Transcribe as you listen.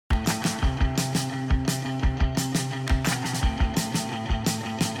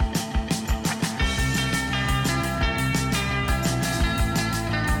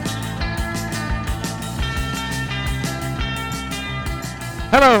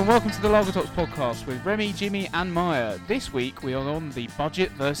Hello and welcome to the Lager Talks podcast with Remy, Jimmy and Maya. This week we are on the budget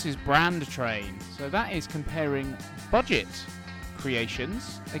versus brand train. So that is comparing budget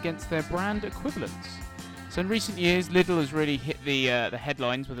creations against their brand equivalents. So in recent years, Lidl has really hit the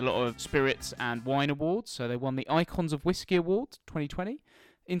headlines with a lot of spirits and wine awards. So they won the Icons of Whiskey Award 2020,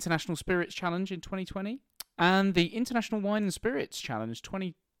 International Spirits Challenge in 2020, and the International Wine and Spirits Challenge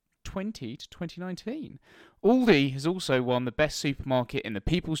 2020 to 2019. Aldi has also won the Best Supermarket in the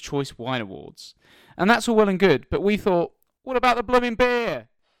People's Choice Wine Awards. And that's all well and good, but we thought, what about the blooming beer?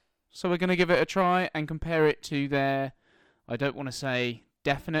 So we're going to give it a try and compare it to their, I don't want to say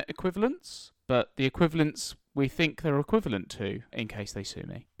definite equivalents, but the equivalents we think they're equivalent to, in case they sue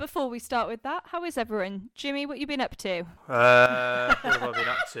me. Before we start with that, how is everyone? Jimmy, what you been up to? What have I been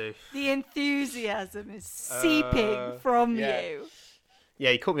up to? The enthusiasm is seeping from you.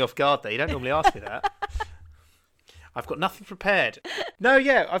 Yeah, you caught me off guard there. You don't normally ask me that. I've got nothing prepared. No,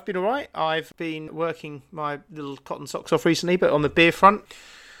 yeah, I've been all right. I've been working my little cotton socks off recently, but on the beer front,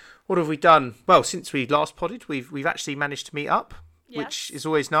 what have we done? Well, since we last podded, we've actually managed to meet up, which is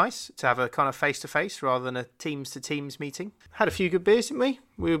always nice to have a kind of face-to-face rather than a teams-to-teams meeting. Had a few good beers, didn't we?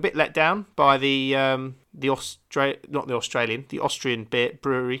 We were a bit let down by the Austrian beer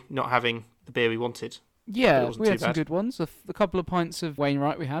brewery not having the beer we wanted. Yeah, we had some good ones. The couple of pints of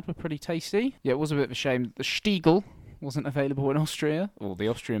Wainwright we had were pretty tasty. Yeah, it was a bit of a shame that the Stiegl wasn't available in Austria, or the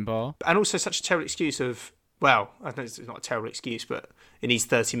Austrian bar. And also such a terrible excuse of, well, I know it's not a terrible excuse, but it needs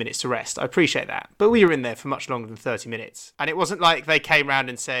 30 minutes to rest. I appreciate that. But we were in there for much longer than 30 minutes. And it wasn't like they came round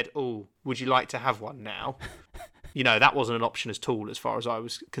and said, oh, would you like to have one now? You know, that wasn't an option at all as far as I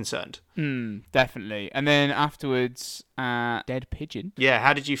was concerned. Definitely. And then afterwards, Dead Pigeon. Yeah,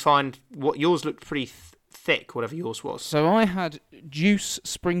 how did you find what yours looked pretty thick, whatever yours was? So I had Juice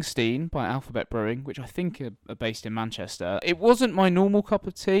Springsteen by Alphabet Brewing, which I think are based in Manchester. It wasn't my normal cup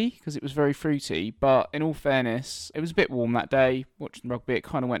of tea because it was very fruity, but in all fairness, it was a bit warm that day. Watching rugby, it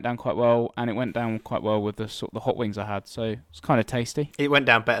kind of went down quite well, and it went down quite well with the sort of the hot wings I had, so it was kind of tasty. It went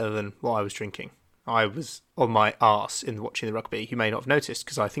down better than what I was drinking. I was on my arse in watching the rugby. You may not have noticed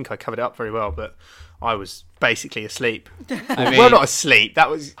because I think I covered it up very well, but I was basically asleep. Well, not asleep. I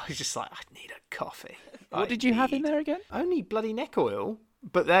was just like, I need a coffee. What did you have in there again? Only bloody neck oil.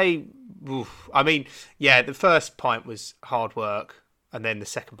 But the first pint was hard work. And then the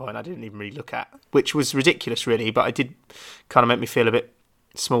second pint I didn't even really look at, which was ridiculous, really. But it did kind of make me feel a bit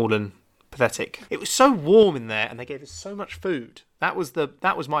small pathetic. It was so warm in there, and they gave us so much food. That was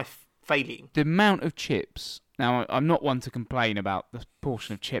my failing. The amount of chips. Now, I'm not one to complain about the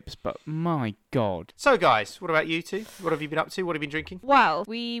portion of chips, but my God. So, guys, what about you two? What have you been up to? What have you been drinking? Well,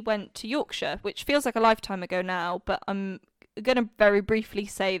 we went to Yorkshire, which feels like a lifetime ago now, but I'm going to very briefly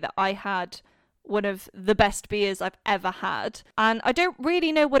say that I had one of the best beers I've ever had. And I don't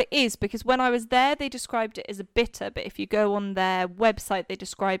really know what it is because when I was there, they described it as a bitter, but if you go on their website, they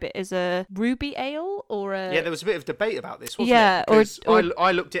describe it as a ruby ale or a... Yeah, there was a bit of debate about this, wasn't it? Because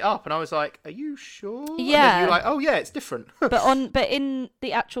I looked it up and I was like, are you sure? Yeah. And then you were like, oh yeah, it's different. but in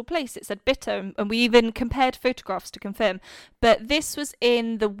the actual place, it said bitter, and we even compared photographs to confirm. But this was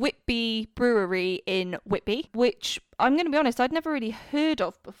in the Whitby Brewery in Whitby, which... I'm going to be honest, I'd never really heard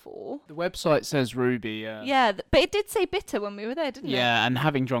of before. The website says ruby, yeah. Yeah, but it did say bitter when we were there, didn't it? Yeah, and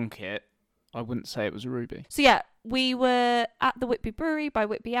having drunk it, I wouldn't say it was a ruby. So yeah, we were at the Whitby Brewery by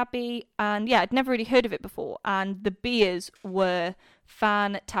Whitby Abbey, and yeah, I'd never really heard of it before, and the beers were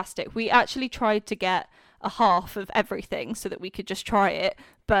fantastic. We actually tried to get a half of everything so that we could just try it,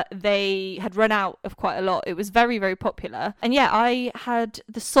 but they had run out of quite a lot. It was very, very popular. And yeah, I had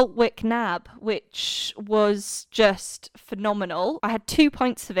the Saltwick Nab, which was just phenomenal. I had 2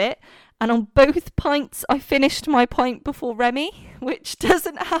 pints of it, and on both pints I finished my pint before Remy, which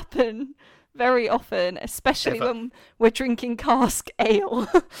doesn't happen very often, especially when we're drinking cask ale.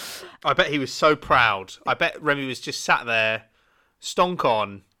 I bet he was so proud. I bet Remy was just sat there, stonk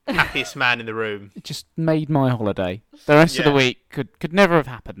on, happiest man in the room. It just made my holiday. The rest of the week could never have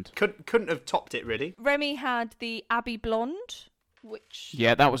happened. Couldn't have topped it, really. Remy had the Abbey Blonde, which...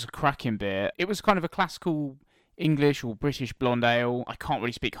 Yeah, that was a cracking beer. It was kind of a classical English or British blonde ale. I can't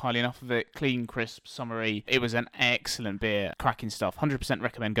really speak highly enough of it. Clean, crisp, summery. It was an excellent beer. Cracking stuff. 100%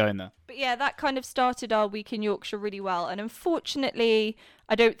 recommend going there. But yeah, that kind of started our week in Yorkshire really well. And unfortunately,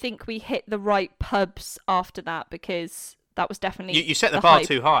 I don't think we hit the right pubs after that because... That was definitely... You set the bar hype.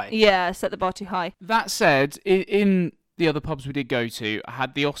 too high. Yeah, set the bar too high. That said, in the other pubs we did go to, I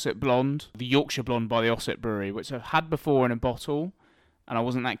had the Ossett Blonde, the Yorkshire Blonde by the Ossett Brewery, which I've had before in a bottle, and I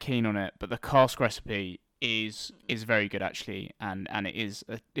wasn't that keen on it, but the cask recipe is very good, actually, and it is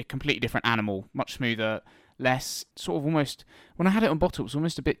a completely different animal, much smoother, less sort of almost. When I had it on bottle, it was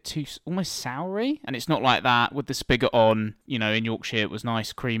almost a bit too almost soury, and it's not like that with the spigot on. You know, in Yorkshire, it was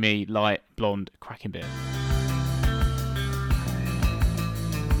nice, creamy, light, blonde, cracking beer.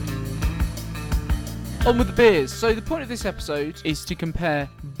 On with the beers. So the point of this episode is to compare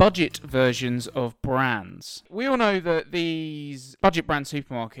budget versions of brands. We all know that these budget brand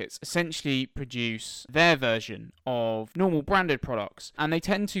supermarkets essentially produce their version of normal branded products, and they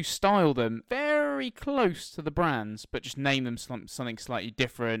tend to style them very close to the brands, but just name them something slightly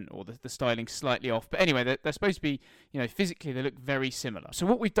different, or the styling slightly off. But anyway, they're supposed to be, physically they look very similar. So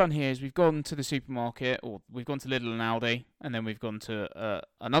what we've done here is we've gone to the supermarket, or we've gone to Lidl and Aldi, and then we've gone to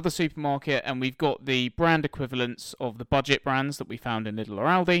another supermarket, and we've got the brand equivalents of the budget brands that we found in Lidl or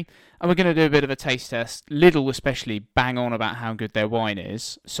Aldi, and we're going to do a bit of a taste test. Lidl especially bang on about how good their wine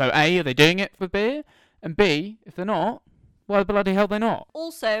is. So A, are they doing it for beer? And B, if they're not, why the bloody hell they're not?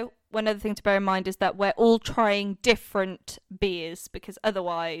 Also, one other thing to bear in mind is that we're all trying different beers, because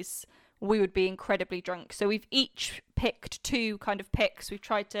otherwise we would be incredibly drunk. So we've each picked 2 kind of picks. We've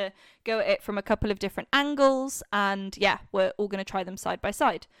tried to go at it from a couple of different angles, and yeah, we're all going to try them side by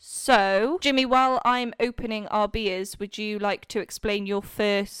side. So, Jimmy, while I'm opening our beers, would you like to explain your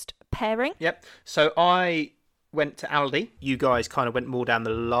first pairing? Yep. So I went to Aldi. You guys kind of went more down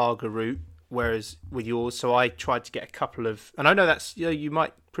the lager route, whereas with yours, so I tried to get a couple of, and I know that's, you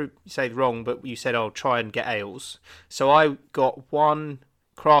might say wrong, but you said I'll try and get ales. So I got one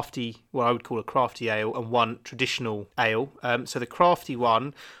crafty, what I would call a crafty ale, and one traditional ale. So the crafty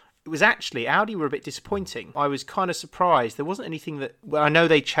one, it was actually, Aldi were a bit disappointing. I was kind of surprised. There wasn't anything that, well, I know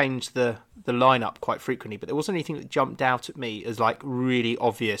they changed the lineup quite frequently, but there wasn't anything that jumped out at me as like really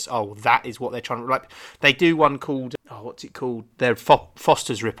obvious. Oh, that is what they're trying to, like, they do one called, what's it called? Their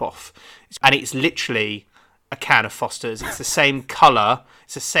Foster's ripoff. And it's literally a can of Foster's. It's the same colour.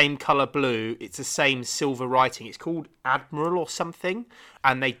 It's the same colour blue. It's the same silver writing. It's called Admiral or something.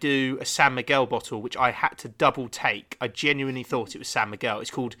 And they do a San Miguel bottle, which I had to double take. I genuinely thought it was San Miguel.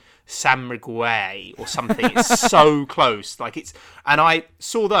 It's called San Miguel or something. It's so close. And I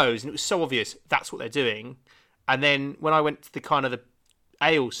saw those and it was so obvious that's what they're doing. And then when I went to the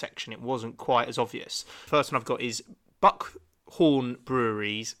ale section, it wasn't quite as obvious. First one I've got is Buckhorn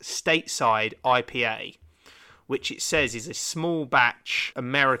Brewery's Stateside IPA, which it says is a small batch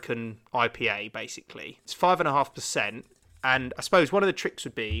American IPA, basically. It's 5.5%. And I suppose one of the tricks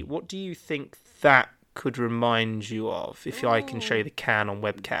would be, what do you think that could remind you of, if I can show you the can on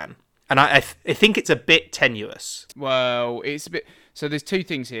webcam? And I think it's a bit tenuous. Well, it's a bit... So there's 2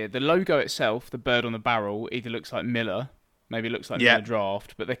 things here. The logo itself, the bird on the barrel, either looks like Miller, maybe it looks like Miller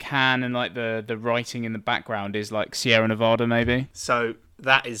Draft, but the can and like the writing in the background is like Sierra Nevada, maybe. So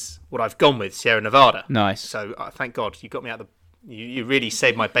that is what I've gone with, Sierra Nevada. Nice. So thank God you got me out of the... You really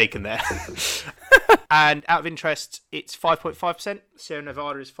saved my bacon there. And out of interest, it's 5.5%. Sierra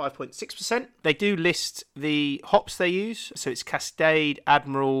Nevada is 5.6%. They do list the hops they use. So it's Cascade,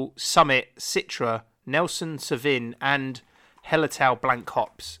 Admiral, Summit, Citra, Nelson Sauvin, and Hellertau Blanc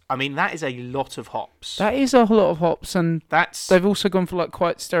hops. I mean, that is a lot of hops. That is a lot of hops, and they've also gone for like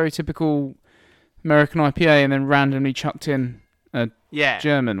quite stereotypical American IPA and then randomly chucked in a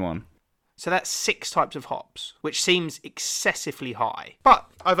German one. So that's 6 types of hops, which seems excessively high. But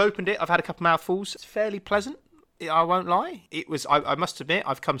I've opened it. I've had a couple mouthfuls. It's fairly pleasant. I won't lie. It was. I must admit,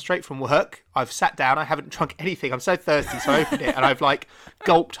 I've come straight from work. I've sat down. I haven't drunk anything. I'm so thirsty, so I opened it and I've like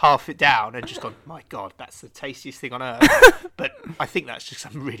gulped half it down and just gone, my God, that's the tastiest thing on earth. But I think that's just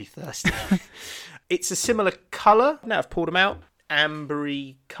I'm really thirsty. It's a similar colour. Now I've poured them out.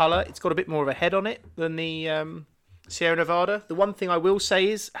 Ambery colour. It's got a bit more of a head on it than the Sierra Nevada. The one thing I will say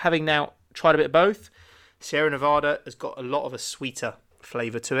is, having now tried a bit of both, Sierra Nevada has got a lot of a sweeter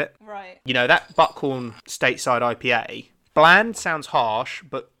flavour to it. Right. You know, that Buckhorn Stateside IPA, bland sounds harsh,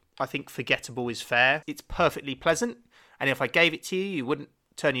 but I think forgettable is fair. It's perfectly pleasant, and if I gave it to you, you wouldn't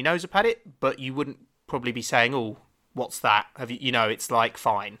turn your nose up at it, but you wouldn't probably be saying, oh, what's that? It's like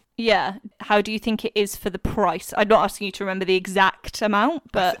fine. Yeah. How do you think it is for the price? I'm not asking you to remember the exact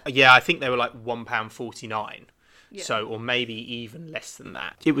amount, but... I think they were like £1.49. Yeah. So, or maybe even less than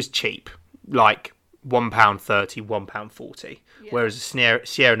that. It was cheap, like £1.30, £1.40. Yeah. Whereas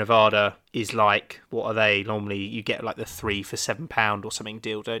Sierra Nevada is like, what are they? Normally you get like the 3 for £7 or something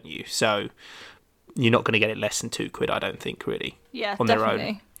deal, don't you? So you're not going to get it less than £2, I don't think, really. Yeah, on definitely. Their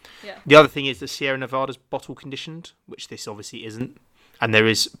own. Yeah. The other thing is the Sierra Nevada's bottle conditioned, which this obviously isn't. And there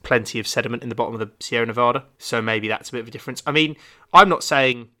is plenty of sediment in the bottom of the Sierra Nevada. So maybe that's a bit of a difference. I mean, I'm not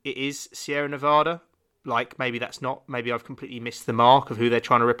saying it is Sierra Nevada. Like, maybe that's not. Maybe I've completely missed the mark of who they're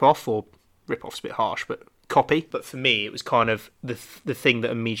trying to rip off, or rip off's a bit harsh, but copy, but for me, it was kind of the thing that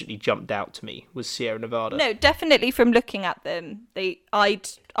immediately jumped out to me was Sierra Nevada. No, definitely from looking at them, I'd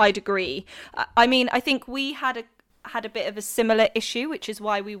agree. I mean, I think we had a bit of a similar issue, which is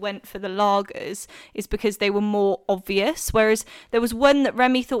why we went for the lagers, is because they were more obvious. Whereas there was one that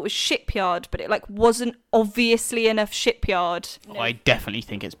Remy thought was Shipyard, but it wasn't obviously enough Shipyard. No. I definitely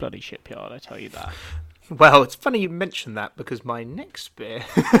think it's bloody Shipyard, I tell you that. Well, it's funny you mention that because my next beer...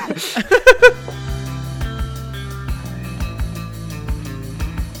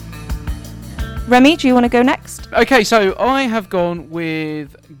 Remy, do you want to go next? Okay, so I have gone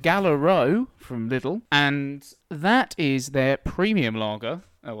with Gallerow from Lidl, and that is their premium lager.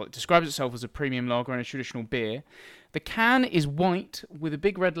 Well, it describes itself as a premium lager and a traditional beer. The can is white with a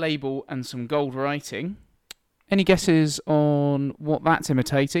big red label and some gold writing. Any guesses on what that's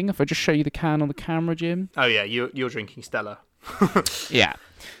imitating? If I just show you the can on the camera, Jim. Oh yeah, you're drinking Stella. Yeah.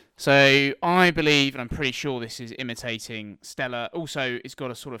 So I believe, and I'm pretty sure this is imitating Stella. Also, it's got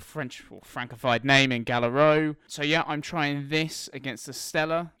a sort of French or Francified name in Gallerow. So yeah, I'm trying this against the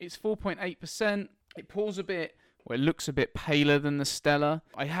Stella. It's 4.8%. It pours a bit. Well, it looks a bit paler than the Stella.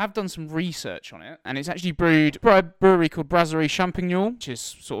 I have done some research on it, and it's actually brewed by a brewery called Brasserie Champignon, which is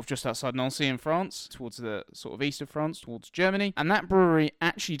sort of just outside Nancy in France, towards the sort of east of France, towards Germany. And that brewery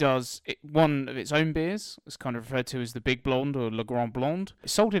actually does one of its own beers. It's kind of referred to as the Big Blonde or Le Grand Blonde.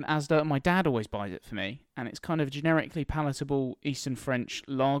 It's sold in Asda, and my dad always buys it for me. And it's kind of a generically palatable Eastern French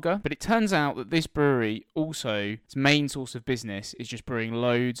lager. But it turns out that this brewery also, its main source of business is just brewing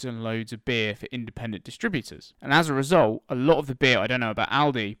loads and loads of beer for independent distributors. And as a result, a lot of the beer, I don't know about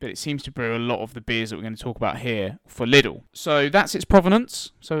Aldi, but it seems to brew a lot of the beers that we're going to talk about here for Lidl. So that's its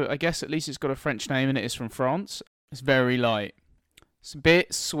provenance. So I guess at least it's got a French name and it is from France. It's very light. It's a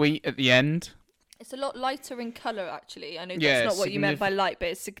bit sweet at the end. It's a lot lighter in colour, actually. I know that's not what you meant by light, but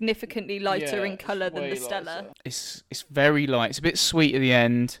it's significantly lighter in colour than the Stella. Lighter. It's very light. It's a bit sweet at the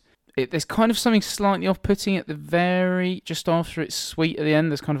end. There's kind of something slightly off-putting at the just after it's sweet at the end.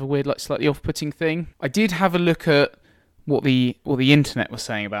 There's kind of a weird, slightly off-putting thing. I did have a look at what the internet was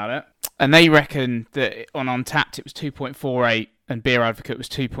saying about it, and they reckon that on Untapped it was 2.48 and Beer Advocate was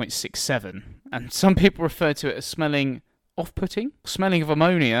 2.67. And some people refer to it as smelling off-putting, smelling of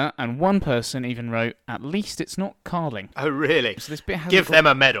ammonia, and one person even wrote, "At least it's not Carling." Oh, really? So this bit has Give them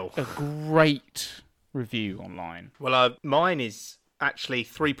a medal. A great review online. Well, mine is actually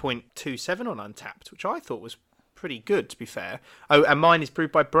 3.27 on Untapped, which I thought was pretty good, to be fair. Oh, and mine is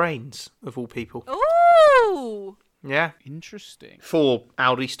brewed by Brains, of all people. Ooh! Yeah. Interesting. For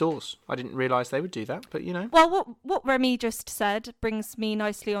Aldi stores. I didn't realise they would do that, but you know. Well, what Remy just said brings me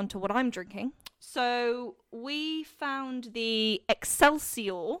nicely onto what I'm drinking. So we found the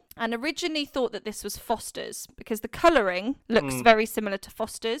Excelsior and originally thought that this was Foster's because the colouring looks very similar to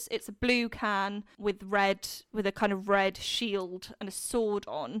Foster's. It's a blue can with a kind of red shield and a sword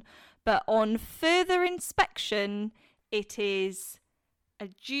on. But on further inspection, it is a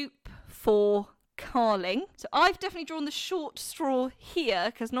dupe for Carling. So I've definitely drawn the short straw here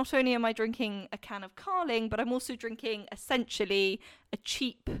because not only am I drinking a can of Carling, but I'm also drinking essentially a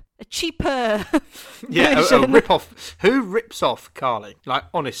cheaper a rip-off. Who rips off Carling? Like,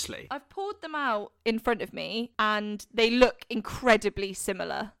 honestly. I've poured them out in front of me and they look incredibly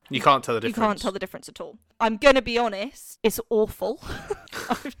similar. You can't tell the difference. You can't tell the difference at all. I'm going to be honest, it's awful.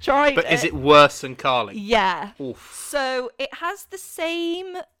 I've tried But is it worse than Carling? Yeah. Oof. So it has the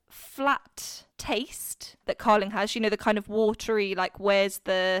same flat taste that Carling has, the kind of watery, where's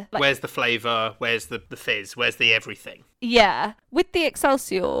the flavour, where's the fizz, where's the everything. Yeah. With the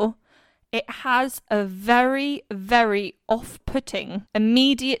Excelsior, it has a very, very off-putting,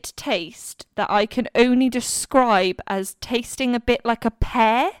 immediate taste that I can only describe as tasting a bit like a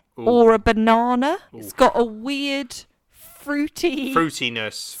pear or a banana. Ooh. It's got a weird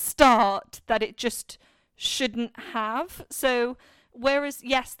fruitiness start that it just shouldn't have. So whereas,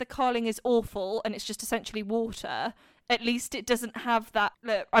 yes, the Carling is awful and it's just essentially water, at least it doesn't have that.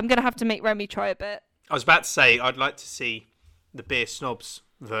 Look, I'm going to have to make Remy try a bit. I was about to say, I'd like to see the Beer Snobs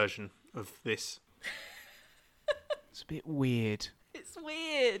version of this. It's a bit weird. It's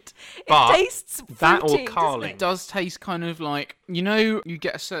weird. But it tastes fruity, that or Carling. It does taste kind of like, you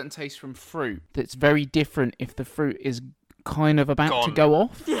get a certain taste from fruit that's very different if the fruit is kind of about to go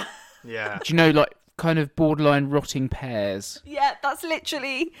off. Yeah. Do you know, kind of borderline rotting pears? Yeah, that's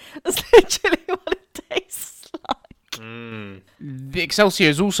literally what it tastes like. The Excelsior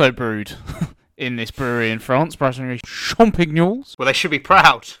is also brewed in this brewery in France, Brasserie Champignons. Well, they should be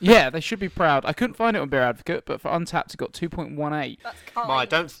proud. Yeah, they should be proud. I couldn't find it on Beer Advocate, but for Untapped, it got 2.18. That's kind.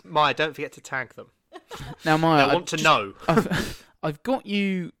 Maya, don't forget to tag them. Now, Maya, I want to know. I've got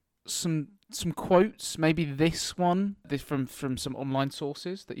you some some quotes, maybe this one, this from some online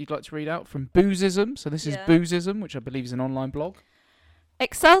sources that you'd like to read out from Boozism. So this is Yeah. Boozism, which I believe is an online blog.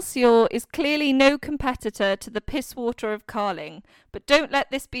 Excelsior is clearly no competitor to the piss water of Carling, but don't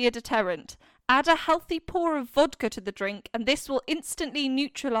let this be a deterrent. Add a healthy pour of vodka to the drink, and this will instantly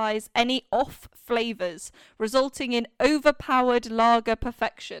neutralise any off flavours, resulting in overpowered lager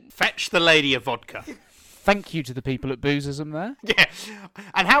perfection. Fetch the lady of vodka. Thank you to the people at Boozism there. Yeah.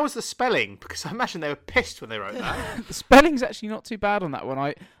 And how was the spelling? Because I imagine they were pissed when they wrote that. The spelling's actually not too bad on that one.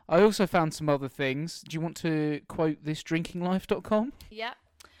 I also found some other things. Do you want to quote this drinkинglife.com? Yeah.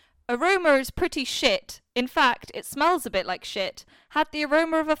 Aroma is pretty shit. In fact, it smells a bit like shit. Had the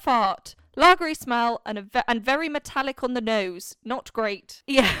aroma of a fart. Lagery smell and very metallic on the nose. Not great.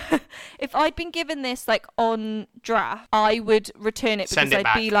 Yeah. If I'd been given this like on draft, I would return it Send because it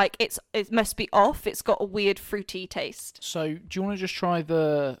I'd be like, it must be off. It's got a weird fruity taste. So, do you want to just try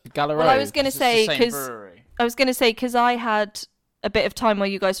the Gallery? Well, I was going to say because I had a bit of time while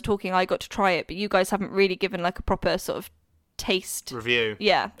you guys were talking, I got to try it, but you guys haven't really given like a proper sort of taste Review.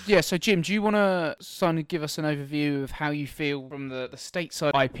 Yeah. So Jim, do you want to give us an overview of how you feel from the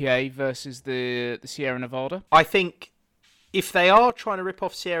stateside IPA versus the Sierra Nevada? I think if they are trying to rip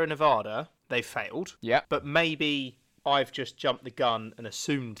off Sierra Nevada, they've failed. Yeah. But maybe I've just jumped the gun and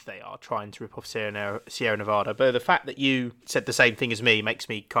assumed they are trying to rip off Sierra Nevada. But the fact that you said the same thing as me makes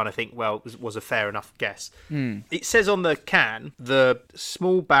me kind of think, well, it was a fair enough guess. It says on the can, the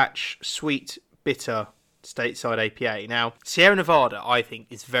small batch, sweet, bitter stateside APA. Now, Sierra Nevada, I think,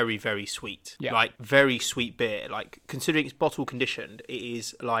 is very, very sweet. Yeah. Like, very sweet beer. Like, considering it's bottle conditioned, it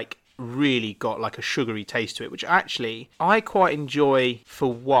is, like, really got, like, a sugary taste to it, which actually I quite enjoy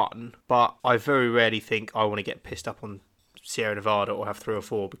for one, but I very rarely think I want to get pissed up on Sierra Nevada or have 3 or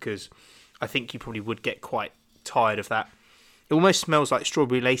 4, because I think you probably would get quite tired of that. It almost smells like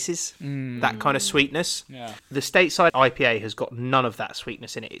strawberry laces, that kind of sweetness. Yeah. The stateside IPA has got none of that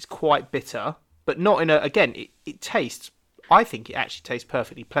sweetness in it. It's quite bitter, but not in a... Again, it tastes... I think it actually tastes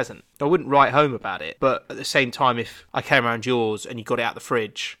perfectly pleasant. I wouldn't write home about it, but at the same time, if I came around yours and you got it out the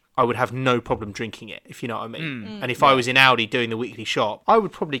fridge, I would have no problem drinking it, if you know what I mean. And if I was in Aldi doing the weekly shop, I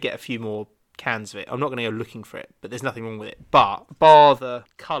would probably get a few more cans of it. I'm not going to go looking for it, but there's nothing wrong with it. But bar the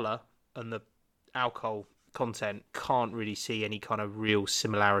colour and the alcohol content, can't really see any kind of real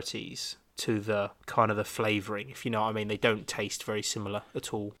similarities to the kind of the flavouring, if you know what I mean. They don't taste very similar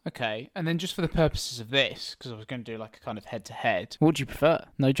at all. Okay, and then just for the purposes of this, because I was going to do like a kind of head-to-head, what do you prefer?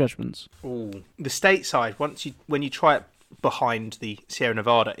 No judgments. Ooh. The stateside, when you try it behind the Sierra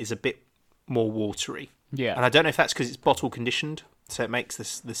Nevada, is a bit more watery. Yeah. And I don't know if that's because it's bottle conditioned, so it makes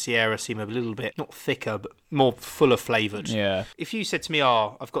the Sierra seem a little bit, not thicker, but more fuller flavoured. Yeah. If you said to me,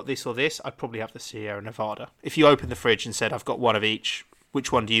 I've got this or this, I'd probably have the Sierra Nevada. If you opened the fridge and said, I've got one of each, which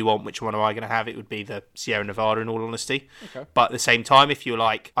one do you want? Which one am I going to have? It would be the Sierra Nevada, in all honesty. Okay. But at the same time, if you're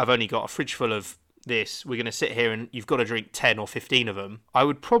like, I've only got a fridge full of this, we're going to sit here and you've got to drink 10 or 15 of them, I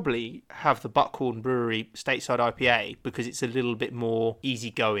would probably have the Buckhorn Brewery Stateside IPA because it's a little bit more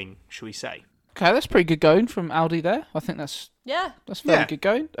easygoing, shall we say. Okay, that's pretty good going from Aldi there. I think that's fairly good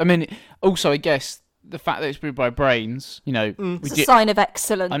going. I mean, also, I guess the fact that it's brewed by Brains, you know, It's a sign of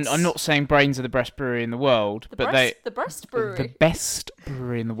excellence. I'm not saying Brains are the best brewery in the world, the but breast brewery. the best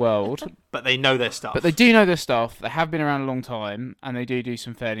brewery in the world. But they know their stuff. But they do know their stuff. They have been around a long time, and they do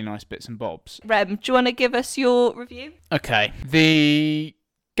some fairly nice bits and bobs. Rem, do you want to give us your review? Okay, the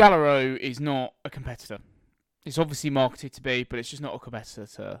Galero is not a competitor. It's obviously marketed to be, but it's just not a competitor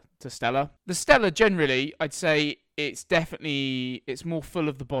to Stella. The Stella, generally, I'd say it's more full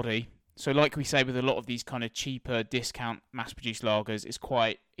of the body. So like we say with a lot of these kind of cheaper discount mass-produced lagers,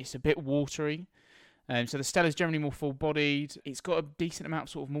 it's a bit watery. So the Stella's generally more full-bodied. It's got a decent amount of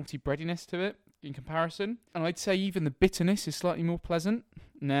sort of malty breadiness to it in comparison. And I'd say even the bitterness is slightly more pleasant.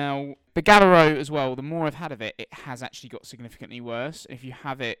 Now, the Galero as well, the more I've had of it, it has actually got significantly worse. If you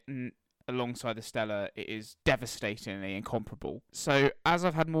have it alongside the Stella, it is devastatingly incomparable. So as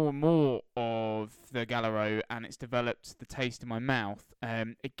I've had more and more of the Galero and it's developed the taste in my mouth,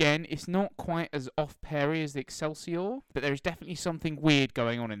 again, it's not quite as off-pairy as the Excelsior, but there is definitely something weird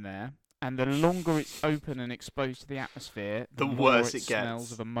going on in there. And the longer it's open and exposed to the atmosphere, the worse it it gets.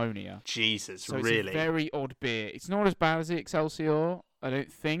 smells of ammonia. Jesus, So really? it's a very odd beer. It's not as bad as the Excelsior, I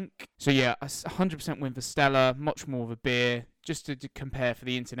don't think. So yeah, a 100% win for Stella. Much more of a beer. Just to compare for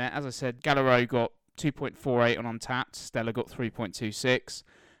the internet, as I said, Galero got 2.48 on Untapped. Stella got 3.26.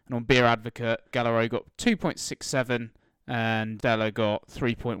 And on Beer Advocate, Galero got 2.67 and Stella got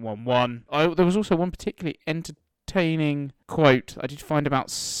 3.11. There was also one particularly entertaining quote I did find about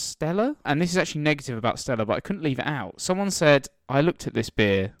Stella, and this is actually negative about Stella, but I couldn't leave it out. Someone said, I looked at this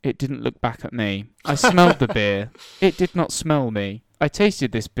beer. It didn't look back at me. I smelled the beer. It did not smell me. I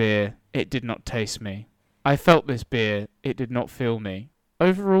tasted this beer. It did not taste me. I felt this beer. It did not feel me.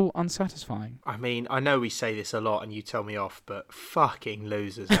 Overall, unsatisfying. I mean, I know we say this a lot and you tell me off, but fucking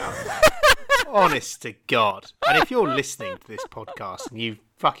losers out there. Honest to God. And if you're listening to this podcast and you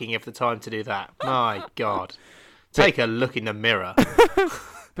fucking have the time to do that, my God. Take a look in the mirror.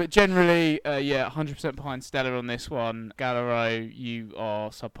 But generally, 100% behind Stella on this one. Gallero, you are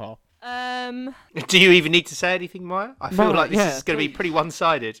subpar. Do you even need to say anything, Maya? I feel like this is going to be please. pretty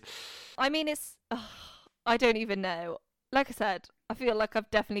one-sided. I mean, I don't even know. Like I said, I feel like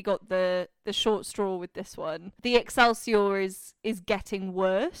I've definitely got the short straw with this one. The Excelsior is getting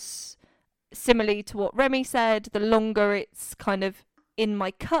worse. Similarly to what Remy said, the longer it's kind of in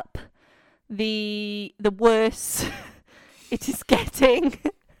my cup, the worse it is getting.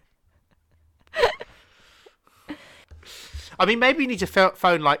 I mean, maybe you need to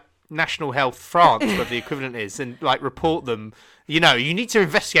phone, like, National Health France, whatever the equivalent is, and, like, report them. You know, you need to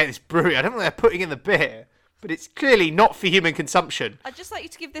investigate this brewery. I don't know what they're putting in the beer, but it's clearly not for human consumption. I'd just like you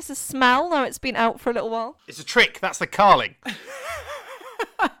to give this a smell now it's been out for a little while. It's a trick. That's the Carling.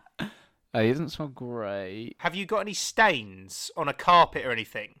 It doesn't smell great. Have you got any stains on a carpet or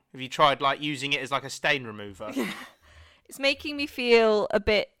anything? Have you tried, like, using it as, like, a stain remover? It's making me feel a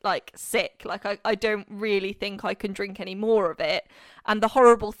bit, like, sick. Like, I don't really think I can drink any more of it. And the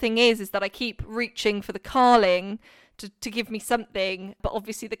horrible thing is that I keep reaching for the Carling to give me something. But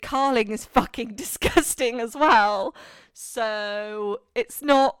obviously the Carling is fucking disgusting as well. So it's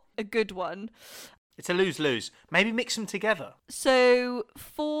not a good one. It's a lose-lose. Maybe mix them together. So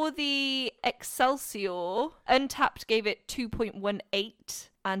for the Excelsior, Untapped gave it 2.18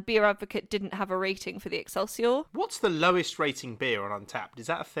 and Beer Advocate didn't have a rating for the Excelsior. What's the lowest rating beer on Untapped? Is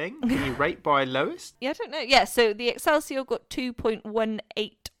that a thing? Can you rate by lowest? Yeah, I don't know. Yeah, so the Excelsior got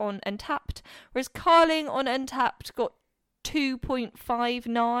 2.18 on Untapped, whereas Carling on Untapped got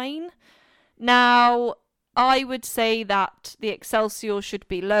 2.59. Now, I would say that the Excelsior should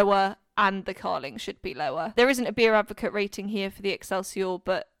be lower and the Carling should be lower. There isn't a Beer Advocate rating here for the Excelsior,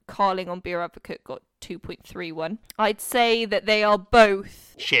 but Carling on Beer Advocate got 2.31. I'd say that they are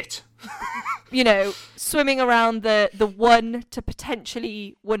both, Shit. you know, swimming around the 1 to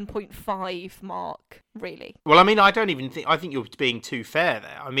potentially 1.5 mark, really. Well, I mean, I think you're being too fair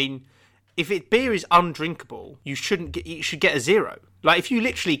there. I mean, if beer is undrinkable, you should get a 0. Like, if you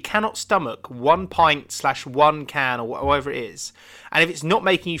literally cannot stomach 1 pint/1 can or whatever it is, and if it's not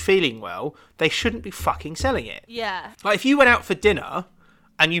making you feeling well, they shouldn't be fucking selling it. Yeah. Like, if you went out for dinner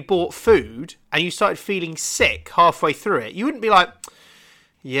and you bought food and you started feeling sick halfway through it, you wouldn't be like,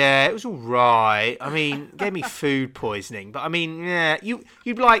 yeah, it was all right. I mean, it gave me food poisoning. But, I mean, yeah, you'd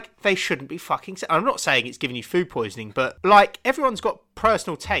be like, they shouldn't be fucking... I'm not saying it's giving you food poisoning, but, like, everyone's got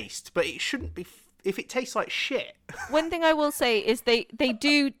personal taste, but it shouldn't be... if it tastes like shit. One thing I will say is they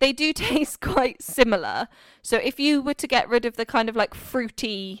do taste quite similar. So if you were to get rid of the kind of like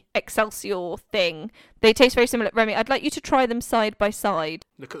fruity Excelsior thing, they taste very similar. Remy, I'd like you to try them side by side.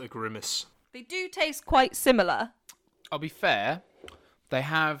 Look at the grimace. They do taste quite similar. I'll be fair, they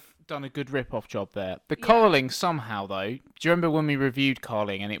have done a good rip-off job there. The Carling somehow, though, do you remember when we reviewed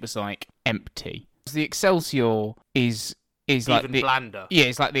Carling and it was like empty? The Excelsior is like even blander. Yeah,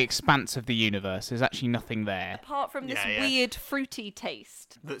 it's like the expanse of the universe. There's actually nothing there. Apart from this weird fruity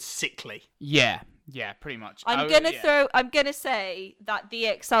taste. That's sickly. Yeah, pretty much. I'm gonna say that the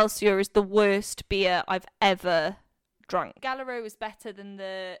Excelsior is the worst beer I've ever drunk. Gallero is better than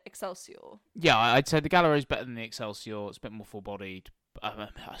the Excelsior. Yeah, I'd say the Gallero is better than the Excelsior. It's a bit more full-bodied, I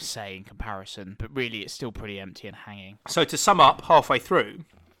say, in comparison. But really, it's still pretty empty and hanging. So to sum up, halfway through,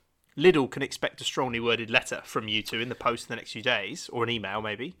 Lidl can expect a strongly worded letter from you two in the post in the next few days, or an email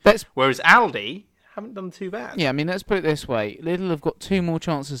maybe. Whereas Aldi haven't done too bad. Yeah, I mean, let's put it this way. Lidl have got 2 more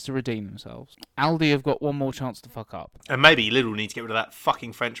chances to redeem themselves. Aldi have got 1 more chance to fuck up. And maybe Lidl need to get rid of that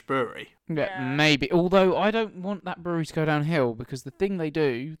fucking French brewery. Yeah, maybe. Although I don't want that brewery to go downhill, because the thing they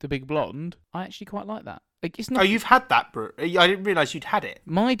do, the Big Blonde, I actually quite like that. Like, it's not... Oh, you've had that brewery? I didn't realise you'd had it.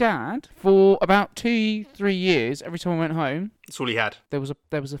 My dad, for about 2-3 years, every time I went home... That's all he had. There was a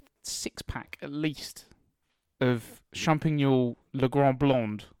 6-pack, at least, of Champignon Le Grand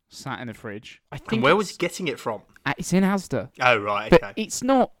Blonde sat in the fridge. And where was he getting it from? It's in Asda. Oh, right, okay. But it's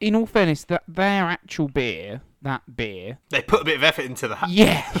not, in all fairness, that their actual beer, that beer... They put a bit of effort into that.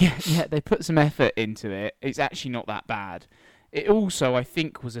 Yeah, they put some effort into it. It's actually not that bad. It also, I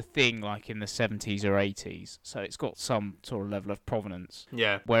think, was a thing like in the 70s or 80s, so it's got some sort of level of provenance.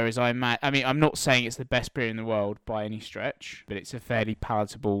 Yeah. Whereas I mean, I'm not saying it's the best beer in the world by any stretch, but it's a fairly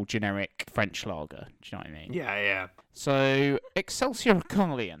palatable, generic French lager. Do you know what I mean? Yeah. So, Excelsior or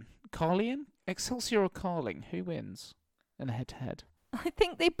Carlion? Carlion? Excelsior or Carling? Who wins in a head-to-head? I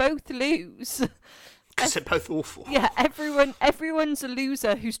think they both lose. Because they're both awful. Yeah, everyone's a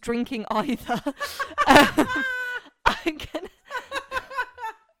loser who's drinking either. I'm gonna...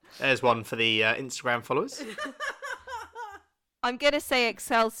 There's one for the Instagram followers. I'm gonna say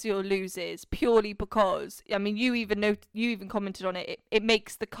Excelsior loses purely because you even commented on it. It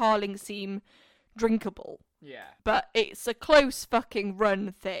makes the Carling seem drinkable. Yeah. But it's a close fucking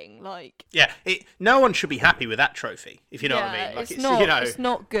run thing. Like. Yeah. No one should be happy with that trophy, if you know what I mean. Like, it's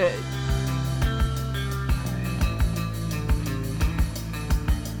not good.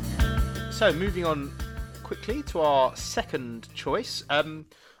 So moving on quickly to our second choice.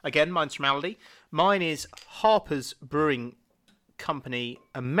 Again, mine's from Aldi. Mine is Harper's Brewing Company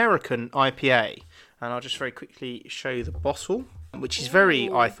American IPA. And I'll just very quickly show you the bottle, which is very,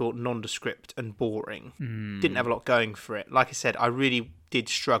 I thought, nondescript and boring. Didn't have a lot going for it. Like I said, I really did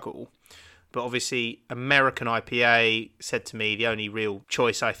struggle. But obviously, American IPA said to me the only real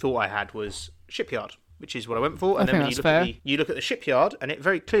choice I thought I had was Shipyard, which is what I went for. And then when you look at the Shipyard, and it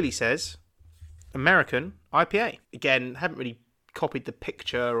very clearly says American IPA. Again, haven't really copied the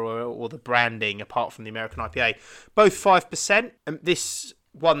picture or the branding apart from the American IPA. Both 5%. And this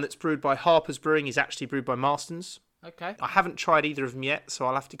one that's brewed by Harper's Brewing is actually brewed by Marston's. Okay. I haven't tried either of them yet, so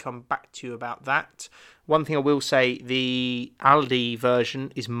I'll have to come back to you about that. One thing I will say, the Aldi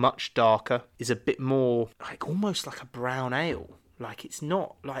version is much darker, is a bit more, like almost like a brown ale. Like it's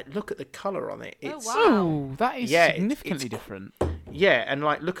not, like look at the colour on it. It's, Oh, that is significantly different. Yeah, and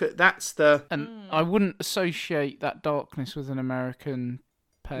like look at, that's the... And I wouldn't associate that darkness with an American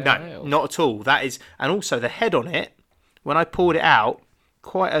pale ale. No, not at all. That is, and also the head on it, when I poured it out,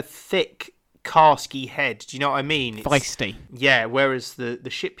 quite a thick, casky head. Do you know what I mean? It's, feisty. Yeah, whereas the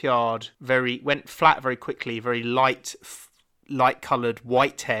Shipyard went flat very quickly, very light coloured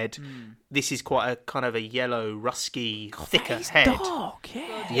white head. This is quite a kind of a yellow, rusky, thicker head. Dark,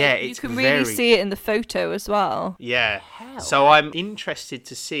 yeah. Yeah, it's you can really see it in the photo as well. Yeah. So I'm interested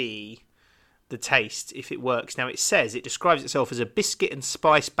to see the taste if it works. Now it describes itself as a biscuit and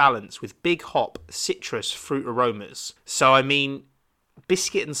spice balance with big hop, citrus, fruit aromas. So I mean,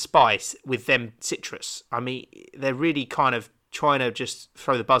 biscuit and spice with them citrus. I mean, they're really kind of trying to just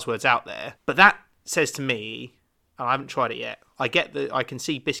throw the buzzwords out there. But that says to me, and I haven't tried it yet, I can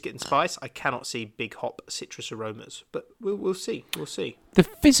see biscuit and spice. I cannot see big hop citrus aromas. But we'll see. We'll see. The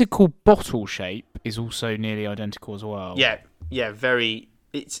physical bottle shape is also nearly identical as well. Yeah, very.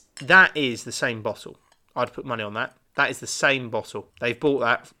 That is the same bottle. I'd put money on that. That is the same bottle. They've bought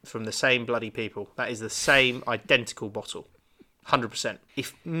that from the same bloody people. That is the same identical bottle. 100%.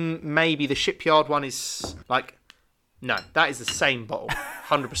 If maybe the Shipyard one is like, no, that is the same bottle.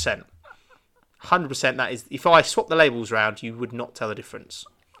 100%. 100% that is. If I swap the labels around, you would not tell the difference.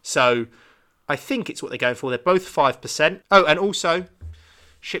 So I think it's what they're going for. They're both 5%. Oh, and also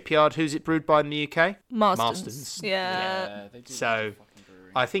Shipyard, who's it brewed by in the UK? Marston's. Yeah. They do So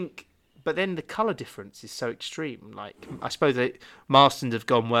I think, but then the colour difference is so extreme. Like, I suppose Marston's have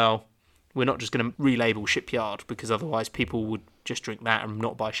gone, well, we're not just going to relabel Shipyard because otherwise people would just drink that and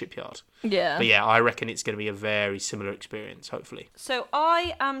not buy Shipyard. Yeah. But yeah, I reckon it's going to be a very similar experience, hopefully. So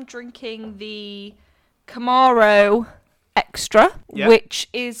I am drinking the Camaro Extra, which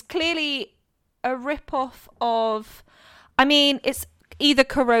is clearly a rip-off of... I mean, it's either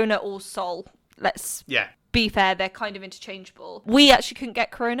Corona or Sol. Let's be fair, they're kind of interchangeable. We actually couldn't get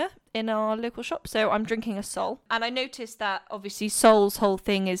Corona in our local shop, so I'm drinking a Sol. And I noticed that obviously Sol's whole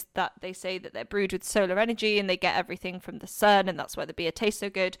thing is that they say that they're brewed with solar energy and they get everything from the sun, and that's why the beer tastes so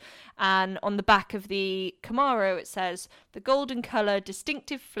good. And on the back of the Camaro it says, the golden colour,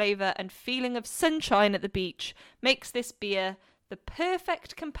 distinctive flavour and feeling of sunshine at the beach makes this beer the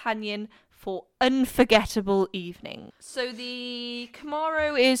perfect companion for unforgettable evening. So the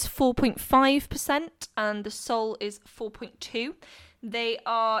Camaro is 4.5% and the Sol is 4.2. They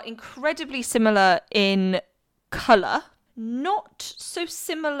are incredibly similar in colour, not so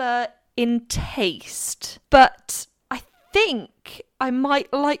similar in taste, but I think I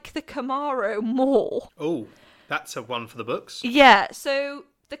might like the Camaro more. Oh, that's a one for the books. Yeah, so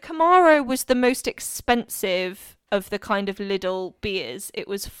the Camaro was the most expensive of the kind of Lidl beers. It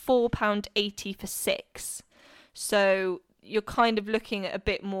was £4.80 for 6. So you're kind of looking at a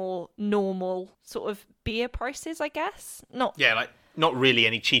bit more normal sort of beer prices, I guess. Not really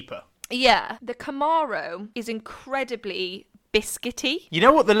any cheaper. Yeah. The Camaro is incredibly biscuity. You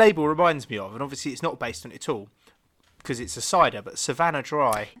know what the label reminds me of? And obviously it's not based on it at all, because it's a cider, but Savannah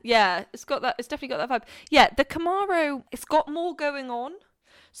Dry. Yeah, it's got that. It's definitely got that vibe. Yeah, the Camaro, it's got more going on.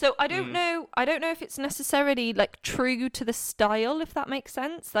 So I don't know. I don't know if it's necessarily like true to the style, if that makes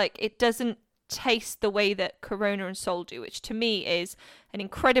sense. Like it doesn't taste the way that Corona and Sol do, which to me is an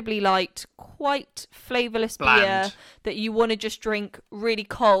incredibly light, quite flavourless Bland beer that you want to just drink really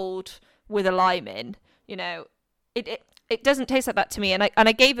cold with a lime in. You know, it doesn't taste like that to me. And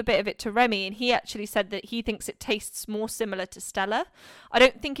I gave a bit of it to Remy, and he actually said that he thinks it tastes more similar to Stella. I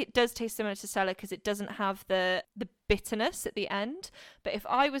don't think it does taste similar to Stella because it doesn't have the bitterness at the end. But if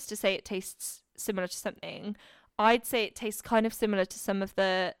I was to say it tastes similar to something, I'd say it tastes kind of similar to some of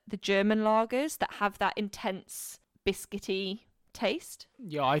the German lagers that have that intense biscuity taste.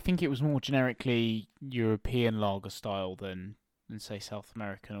 Yeah, I think it was more generically European lager style than say South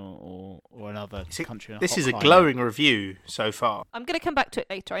American or another country. This is a glowing review so far. I'm going to come back to it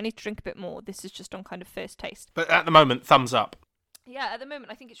later. I need to drink a bit more. This is just on kind of first taste. But at the moment, thumbs up. Yeah, at the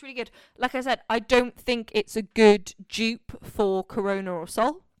moment, I think it's really good. Like I said, I don't think it's a good dupe for Corona or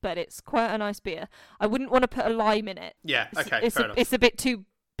Sol, but it's quite a nice beer. I wouldn't want to put a lime in it. Yeah, okay, fair enough. It's a bit too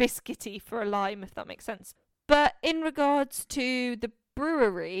biscuity for a lime, if that makes sense. But in regards to the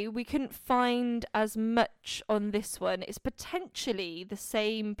brewery, we couldn't find as much on this one. It's potentially the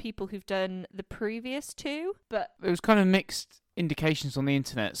same people who've done the previous two, but there was kind of mixed indications on the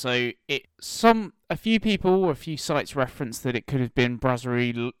internet. So a few people, a few sites referenced that it could have been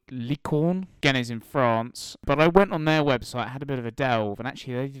Brasserie Licorne, again is in France. But I went on their website, had a bit of a delve, and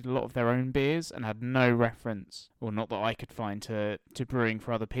actually they did a lot of their own beers and had no reference, or not that I could find, to brewing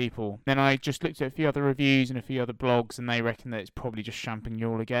for other people. Then I just looked at a few other reviews and a few other blogs, and they reckon that it's probably just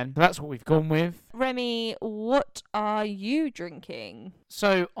Champagnol again. So that's what we've gone with. Remy, what are you drinking?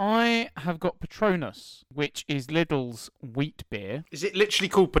 So I have got Patronus, which is Lidl's wheat beer. Is it literally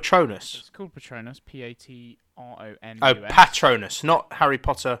called Patronus? It's called Patronus, Patronus. Oh, Patronus, not Harry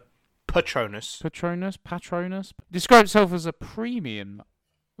Potter. Patronus. Patronus. Describes itself as a premium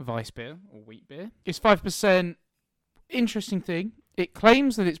Weiss beer, or wheat beer. It's 5%. Interesting thing, it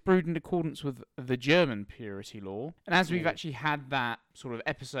claims that it's brewed in accordance with the German purity law. And as we've actually had that sort of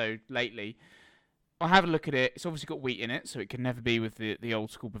episode lately, I'll have a look at it. It's obviously got wheat in it, so it can never be with the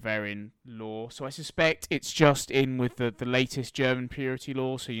old school Bavarian law. So I suspect it's just in with the latest German purity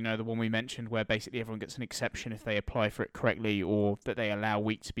law. So, you know, the one we mentioned where basically everyone gets an exception if they apply for it correctly, or that they allow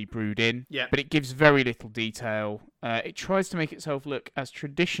wheat to be brewed in. Yeah. But it gives very little detail. It tries to make itself look as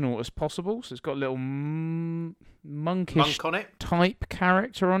traditional as possible. So it's got a little monkish Monk on it. Type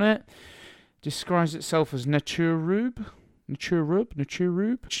character on it. Describes itself as Naturrub,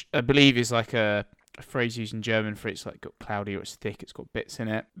 which I believe is like a phrase used in German for it's like got cloudy or it's thick, it's got bits in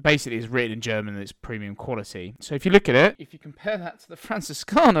it. Basically, it's written in German and it's premium quality. So if you look at it, if you compare that to the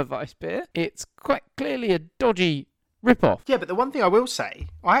Franziskaner Weiss beer, it's quite clearly a dodgy rip-off. Yeah, but the one thing I will say,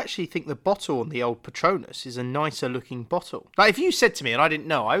 I actually think the bottle on the old Patronus is a nicer looking bottle. Like, if you said to me and I didn't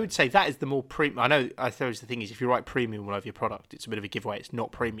know, I would say that is the more premium. I suppose the thing is, if you write premium all over your product, it's a bit of a giveaway. It's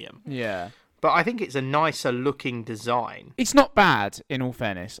not premium. Yeah. But I think it's a nicer looking design. It's not bad, in all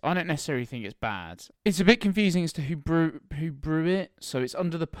fairness. I don't necessarily think it's bad. It's a bit confusing as to who brew it. So it's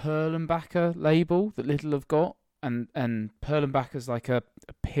under the Perlenbacher label that Lidl have got. And Perlenbacher's like a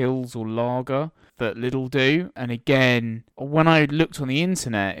Pils or lager that Lidl do. And again, when I looked on the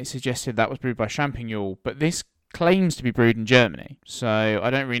internet, it suggested that was brewed by Champagnol. But this claims to be brewed in Germany. So I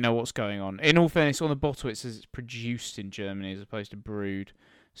don't really know what's going on. In all fairness, on the bottle it says it's produced in Germany as opposed to brewed.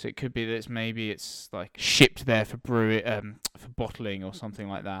 So it could be that it's like shipped there for for bottling or something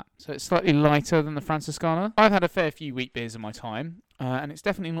like that. So it's slightly lighter than the Franziskaner. I've had a fair few wheat beers in my time, and it's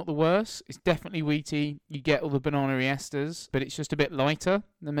definitely not the worst. It's definitely wheaty. You get all the banana esters, but it's just a bit lighter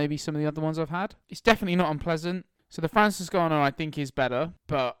than maybe some of the other ones I've had. It's definitely not unpleasant. So the Franziskaner I think is better,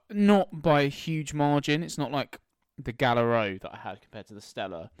 but not by a huge margin. It's not like the Galero that I had compared to the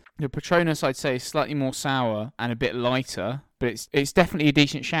Stella. The Patronus I'd say is slightly more sour and a bit lighter, but it's definitely a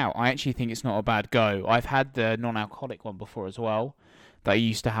decent shout. I actually think it's not a bad go. I've had the non-alcoholic one before as well that I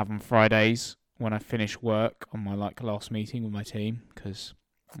used to have on Fridays when I finish work on my last meeting with my team, because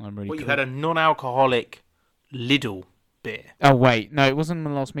I'm really You had a non-alcoholic Lidl beer. Oh wait, no, it wasn't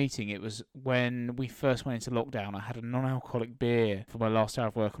my last meeting. It was when we first went into lockdown. I had a non-alcoholic beer for my last hour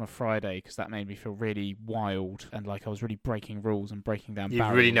of work on a Friday because that made me feel really wild and like I was really breaking rules and breaking down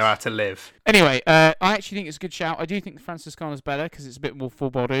barriers. You really know how to live. Anyway, I actually think it's a good shout. I do think the Franziskaner's better because it's a bit more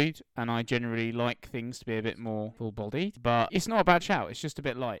full-bodied, and I generally like things to be a bit more full-bodied. But it's not a bad shout. It's just a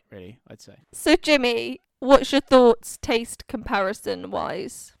bit light, really, I'd say. So Jimmy, what's your thoughts taste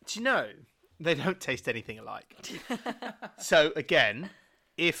comparison-wise? Do you know? They don't taste anything alike. So again,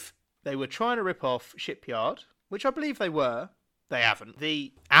 if they were trying to rip off Shipyard, which I believe they were, they haven't.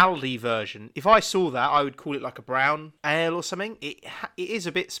 The Aldi version, if I saw that, I would call it like a brown ale or something. It is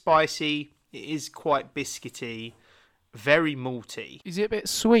a bit spicy. It is quite biscuity, very malty. Is it a bit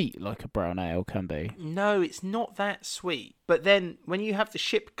sweet like a brown ale can be? No, it's not that sweet. But then when you have the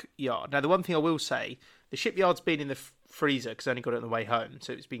Shipyard, now the one thing I will say, the Shipyard's been in the freezer because I only got it on the way home,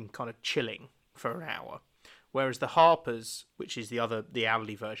 so it's been kind of chilling for an hour. Whereas the Harper's, which is the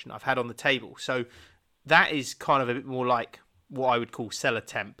Aldi version, I've had on the table. So that is kind of a bit more like what I would call cellar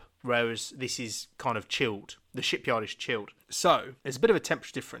temp, whereas this is kind of chilled. The Shipyard is chilled. So there's a bit of a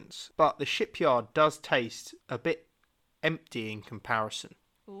temperature difference, but the Shipyard does taste a bit empty in comparison.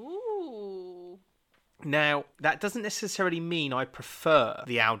 Ooh. Now, that doesn't necessarily mean I prefer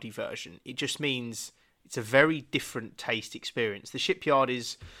the Aldi version. It just means it's a very different taste experience. The Shipyard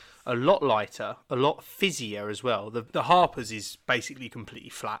is a lot lighter, a lot fizzier as well. The Harper's is basically completely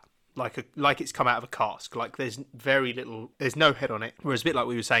flat. Like it's come out of a cask. Like there's no head on it. Whereas a bit like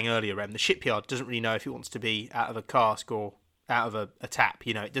we were saying earlier, Rem, the Shipyard doesn't really know if it wants to be out of a cask or out of a tap.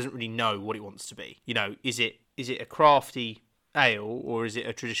 You know, it doesn't really know what it wants to be. You know, is it a crafty ale or is it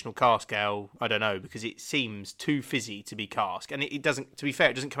a traditional cask ale? I don't know, because it seems too fizzy to be cask. And it doesn't, to be fair,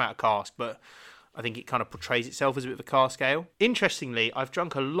 it doesn't come out of cask, but I think it kind of portrays itself as a bit of a cask ale. Interestingly, I've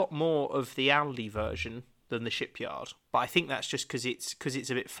drunk a lot more of the Aldi version than the Shipyard, but I think that's just because it's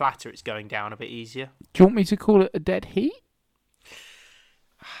a bit flatter. It's going down a bit easier. Do you want me to call it a dead heat?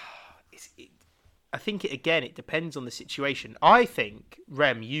 I think it depends on the situation. I think,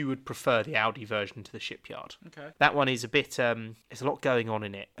 Rem, you would prefer the Aldi version to the Shipyard. Okay. That one is a bit. There's a lot going on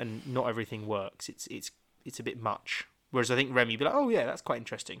in it, and not everything works. It's a bit much. Whereas I think Rem, you'd be like, oh yeah, that's quite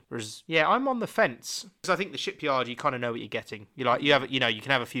interesting. Whereas yeah, I'm on the fence because I think the Shipyard, you kind of know what you're getting. You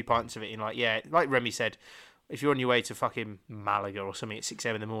can have a few pints of it, and like Remy said, if you're on your way to fucking Malaga or something at 6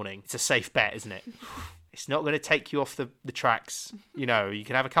 a.m. in the morning, it's a safe bet, isn't it? It's not going to take you off the tracks. You know, you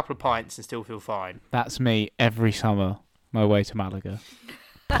can have a couple of pints and still feel fine. That's me every summer, my way to Malaga.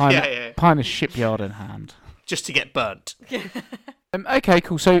 Pint of Shipyard in hand. Just to get burnt. Okay,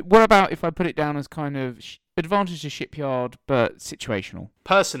 cool. So what about if I put it down as kind of advantage to Shipyard, but situational?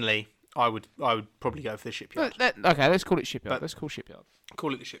 Personally, I would probably go for the Shipyard. Okay, let's call it Shipyard. Let's call Shipyard.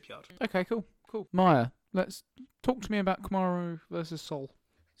 Call it the Shipyard. Okay, cool. Maya, let's talk to me about Kamaru versus Sol.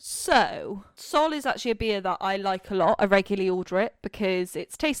 So, Sol is actually a beer that I like a lot. I regularly order it because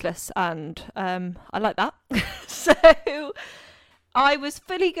it's tasteless and I like that. So, I was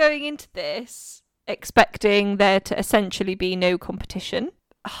fully going into this expecting there to essentially be no competition.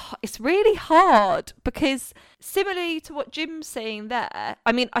 It's really hard because similarly to what Jim's saying there,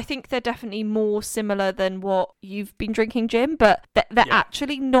 I mean, I think they're definitely more similar than what you've been drinking, Jim, but they're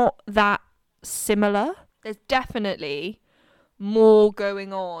actually not that similar. There's definitely more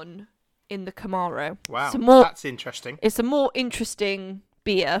going on in the Camaro. Wow, that's interesting. It's a more interesting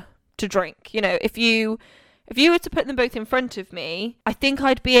beer to drink. You know, if you were to put them both in front of me, I think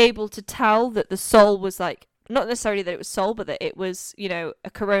I'd be able to tell that the Sol was like, not necessarily that it was Sol, but that it was, you know,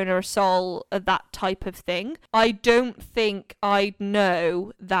 a Corona or Sol, that type of thing. I don't think I'd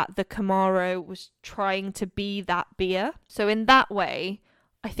know that the Camaro was trying to be that beer. So in that way,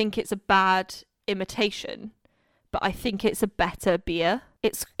 I think it's a bad imitation, but I think it's a better beer.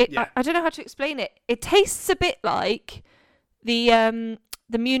 I don't know how to explain it. It tastes a bit like the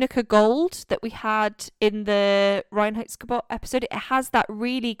Munich Gold that we had in the Reinheitsgebot episode. It has that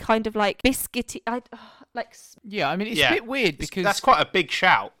really kind of like biscuity, Yeah, I mean, it's a bit weird because that's quite a big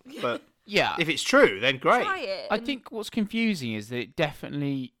shout, but yeah, if it's true, then great. Try it. I think what's confusing is that it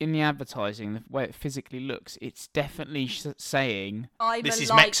definitely, in the advertising, the way it physically looks, it's definitely saying this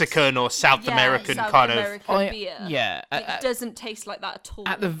is Mexican or South American kind of beer. Yeah, it doesn't taste like that at all.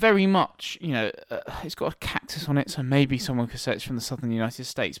 At the very much, you know, it's got a cactus on it, so maybe someone could say it's from the southern United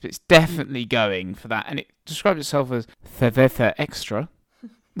States, but it's definitely going for that, and it describes itself as Cerveza Extra,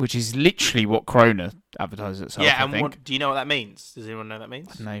 which is literally what Corona advertises itself. Yeah, and I think. do you know what that means? Does anyone know what that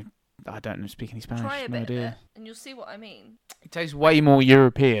means? No, I don't speak any Spanish. Try a no bit idea. of it, and you'll see what I mean. It tastes way more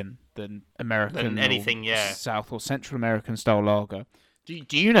European than American, than anything, South or Central American style lager.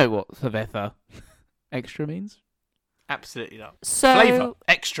 Do you know what Cerveza Extra means? Absolutely not. So Flavour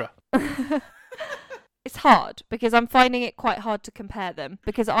extra. It's hard because I'm finding it quite hard to compare them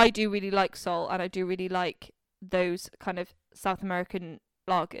because I do really like Sol and I do really like those kind of South American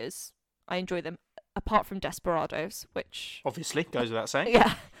lagers. I enjoy them, apart from Desperados, which obviously goes without saying.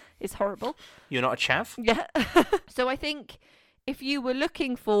 Yeah, is horrible. You're not a chav. Yeah. So I think if you were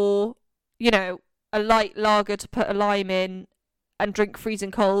looking for, you know, a light lager to put a lime in, and drink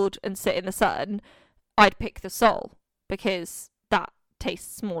freezing cold and sit in the sun, I'd pick the Sol because that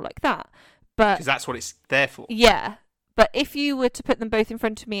tastes more like that. But Because that's what it's there for. yeah, but if you were to put them both in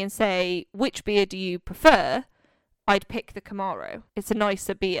front of me and say, which beer do you prefer? I'd pick the Camaro. It's a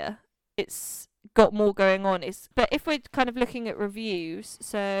nicer beer. It's got more going on. But if we're kind of looking at reviews,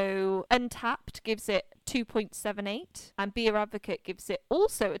 so Untapped gives it 2.78 and Beer Advocate gives it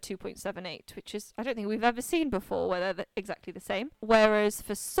also a 2.78, which is, I don't think we've ever seen before where they're exactly the same. Whereas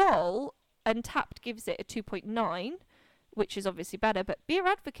for Sol, Untapped gives it a 2.9, which is obviously better, but Beer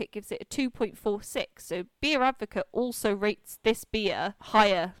Advocate gives it a 2.46. So Beer Advocate also rates this beer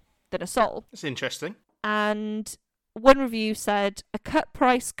higher than a Sol. That's interesting. And one review said a cut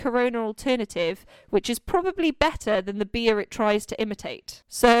price Corona alternative, which is probably better than the beer it tries to imitate.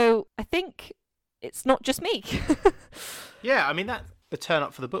 So I think it's not just me. Yeah, I mean, that's a turn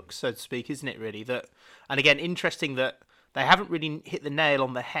up for the books, so to speak, isn't it, really? And again, interesting that they haven't really hit the nail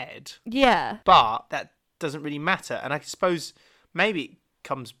on the head, Yeah. but that doesn't really matter. And I suppose maybe it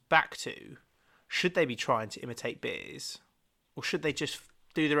comes back to, should they be trying to imitate beers, or should they just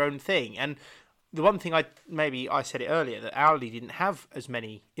do their own thing? And the one thing I said it earlier, that Aldi didn't have as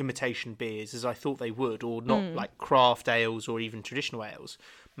many imitation beers as I thought they would, or not like craft ales or even traditional ales.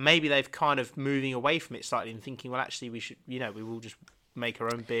 Maybe they've kind of moving away from it slightly and thinking, well, actually, we should, we will just make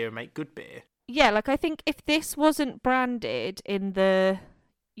our own beer and make good beer. Yeah, like I think if this wasn't branded in the,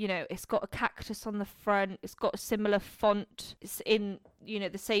 it's got a cactus on the front, it's got a similar font, it's in,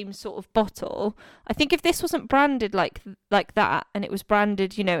 the same sort of bottle. I think if this wasn't branded like that, and it was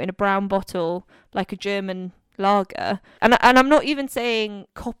branded, in a brown bottle, like a German lager, and I'm not even saying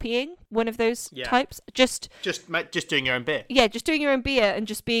copying one of those types, just doing your own beer. Yeah, just doing your own beer and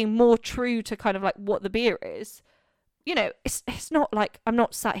just being more true to kind of like what the beer is. It's not like I'm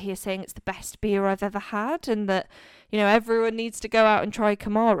not sat here saying it's the best beer I've ever had and that, everyone needs to go out and try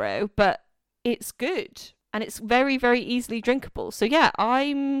Camaro, but it's good and it's very, very easily drinkable. So yeah,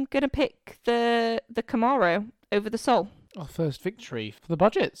 I'm going to pick the Camaro over the Sol. Our first victory for the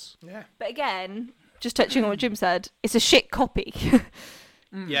budgets. Yeah. But again, just touching on what Jim said, it's a shit copy.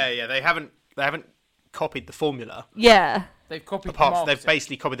 Yeah, they haven't copied the formula. Yeah. They've copied They've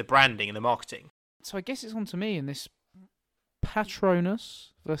basically copied the branding and the marketing. So I guess it's on to me in this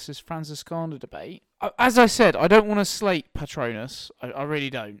Patronus versus Franziskaner debate. As I said, I don't want to slate Patronus. I really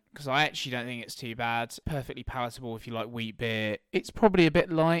don't, because I actually don't think it's too bad. Perfectly palatable if you like wheat beer. It's probably a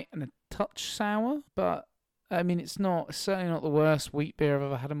bit light and a touch sour, but I mean, it's certainly not the worst wheat beer I've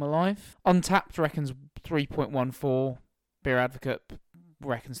ever had in my life. Untapped reckons 3.14. Beer Advocate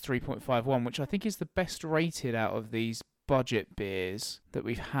reckons 3.51, which I think is the best rated out of these budget beers that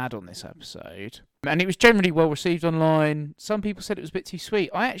we've had on this episode. And it was generally well received online. Some people said it was a bit too sweet.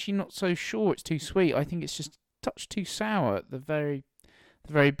 I'm actually not so sure it's too sweet. I think it's just a touch too sour at the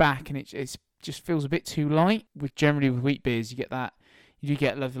very back, and it just feels a bit too light. With wheat beers, you do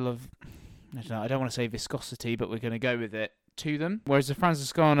get a level of, I don't want to say viscosity, but we're going to go with it, to them. Whereas the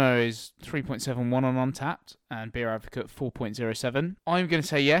Franziskaner is 3.71 on Untapped and Beer Advocate 4.07. I'm going to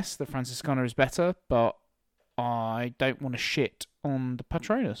say yes, the Franziskaner is better, but I don't want to shit on the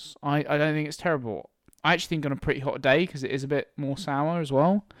Patronus. I don't think it's terrible. I actually think on a pretty hot day, because it is a bit more sour as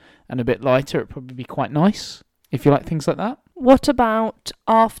well and a bit lighter, it'd probably be quite nice if you like things like that. What about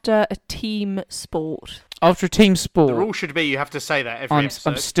after a team sport? After a team sport, the rule should be you have to say that every episode.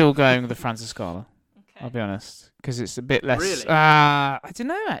 I'm still going with the Franziskaner. Okay. I'll be honest, because it's a bit less. Really? I don't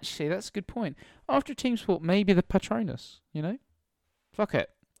know. Actually, that's a good point. After a team sport, maybe the Patronus. Fuck it.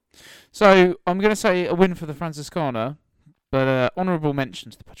 So I'm going to say a win for the Franziskaner, but honourable mention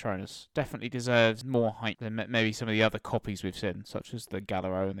to the Patronus. Definitely deserves more hype than maybe some of the other copies we've seen, such as the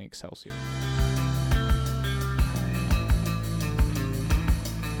Galero and the Excelsior.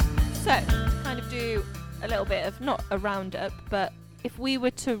 So, to kind of do a little bit of, not a roundup, but if we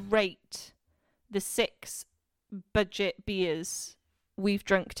were to rate the 6 budget beers we've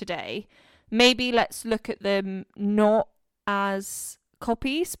drunk today, maybe let's look at them not as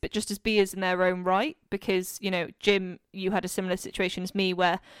copies, but just as beers in their own right, because, Jim, you had a similar situation as me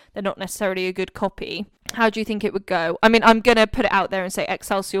where they're not necessarily a good copy. How do you think it would go? I mean, I'm going to put it out there and say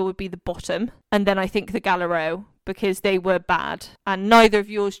Excelsior would be the bottom, and then I think the Galero, because they were bad, and neither of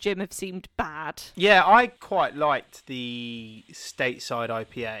yours, Jim, have seemed bad. Yeah, I quite liked the stateside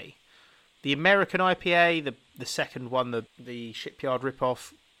IPA. The American IPA, the second one, the Shipyard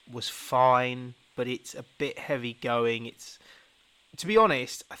ripoff, was fine, but it's a bit heavy going. To be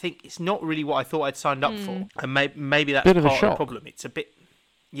honest, I think it's not really what I thought I'd signed up for, and maybe that's part of the problem. It's a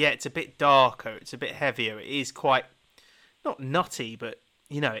bit darker, it's a bit heavier. It is quite not nutty, but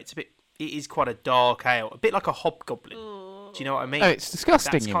it is quite a dark ale, a bit like a Hobgoblin. Do you know what I mean? Oh, it's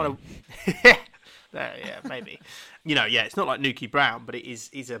disgusting. That's you kind mean. of yeah, maybe. It's not like Nuki Brown, but it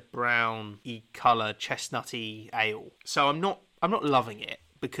is a browny colour, chestnutty ale. So I'm not loving it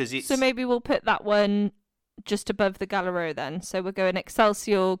because it's. So maybe we'll put that one just above the Galaro then. So we're going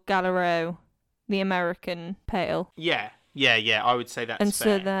Excelsior, Galaro, the American Pale. Yeah. I would say that's and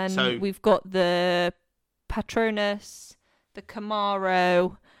fair. so then we've got the Patronus, the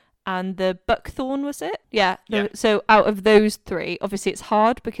Camaro, and the Buckthorn, was it? Yeah. So out of those three, obviously it's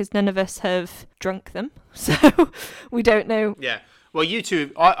hard because none of us have drunk them, so we don't know. Yeah. Well, you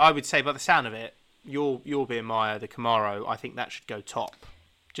two, I would say by the sound of it, your beer, Maya, the Camaro, I think that should go top,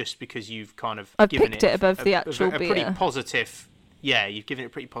 just because you've kind of I've given picked it above the actual a pretty beer. positive. Yeah, you've given it a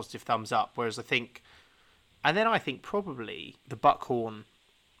pretty positive thumbs up. Whereas I think probably the Buckhorn,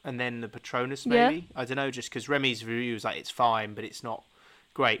 and then the Patronus maybe. I don't know, just because Remy's review was like it's fine, but it's not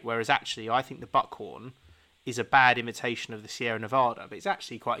great. Whereas actually, I think the Buckhorn is a bad imitation of the Sierra Nevada, but it's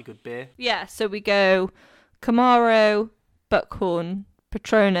actually quite a good beer. Yeah, so we go Camaro, Buckhorn,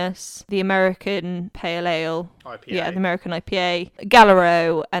 Patronus, the American Pale Ale, IPA. Yeah, the American IPA,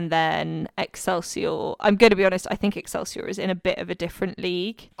 Galaro, and then Excelsior. I'm going to be honest, I think Excelsior is in a bit of a different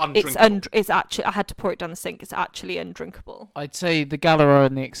league. Undrinkable. It's actually, I had to pour it down the sink, it's actually undrinkable. I'd say the Galaro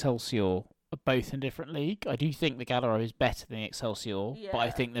and the Excelsior are both in a different league. I do think the Galaro is better than the Excelsior, but I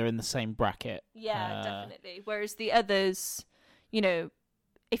think they're in the same bracket. Yeah, definitely. Whereas the others,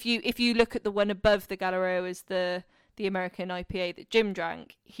 if you look at the one above the Galaro as the American IPA that Jim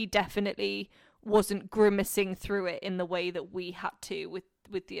drank, he definitely wasn't grimacing through it in the way that we had to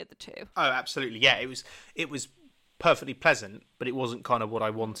with the other two. Oh, absolutely. Yeah, it was perfectly pleasant, but it wasn't kind of what I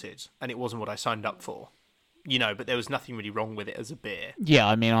wanted, and it wasn't what I signed up for. But there was nothing really wrong with it as a beer. Yeah,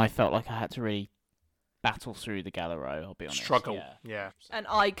 I mean, I felt like I had to really battle through the Galaro, I'll be honest. Struggle, yeah. And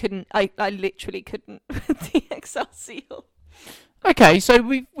I literally couldn't with the Excelsior. Okay, so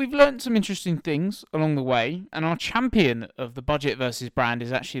we've learned some interesting things along the way, and our champion of the budget versus brand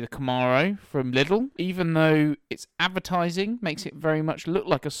is actually the Camaro from Lidl, even though its advertising makes it very much look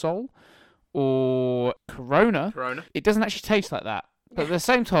like a Sol or Corona. It doesn't actually taste like that. But at the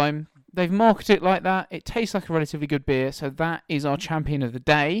same time, they've marketed it like that. It tastes like a relatively good beer, so that is our champion of the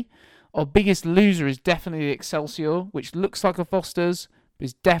day. Our biggest loser is definitely the Excelsior, which looks like a Foster's, but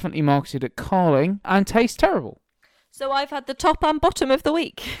is definitely marketed at Carling and tastes terrible. So I've had the top and bottom of the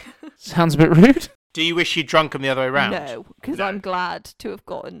week. Sounds a bit rude. Do you wish you'd drunk them the other way around? No, because I'm glad to have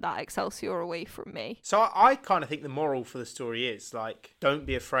gotten that Excelsior away from me. So I kind of think the moral for the story is, don't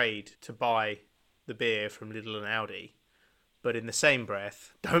be afraid to buy the beer from Lidl and Aldi, but in the same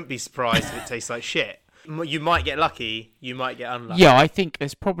breath, don't be surprised if it tastes like shit. You might get lucky, you might get unlucky. Yeah, I think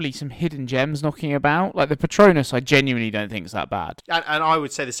there's probably some hidden gems knocking about. Like the Patronus, I genuinely don't think is that bad. And I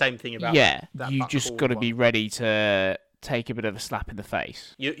would say the same thing about that you Buckhorn just got to be ready to take a bit of a slap in the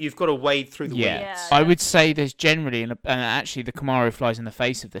face. You've got to wade through the weeds. I would say there's generally, and actually the Camaro flies in the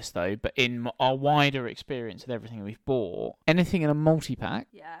face of this though, but in our wider experience with everything we've bought, anything in a multi-pack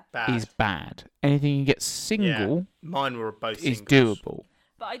is bad. Anything you get single Mine were both is singles. doable.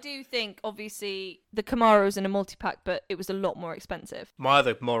 But I do think, obviously, the Camaro's in a multi-pack, but it was a lot more expensive. My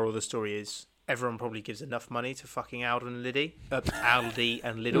other moral of the story is everyone probably gives enough money to fucking Aldi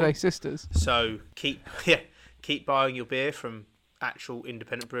and Lidl. Are they sisters? So keep buying your beer from actual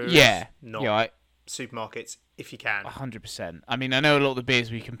independent breweries, not supermarkets, if you can. 100%. I mean, I know a lot of the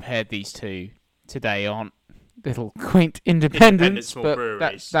beers we compared these to today aren't little quaint independents, small but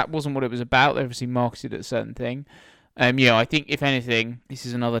breweries. that wasn't what it was about. They obviously marketed a certain thing. I think if anything, this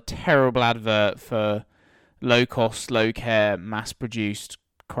is another terrible advert for low cost, low care, mass produced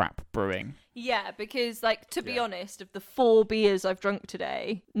crap brewing. Yeah, because to be honest, of the 4 beers I've drunk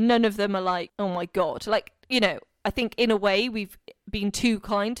today, none of them are like, oh my god. I think in a way we've been too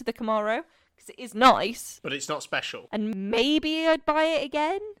kind to the Camaro because it is nice, but it's not special. And maybe I'd buy it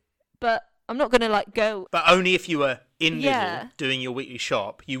again, but I'm not gonna go. But only if you were in Lidl doing your weekly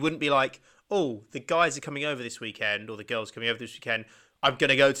shop. You wouldn't be like, oh, the guys are coming over this weekend, or the girls coming over this weekend. I'm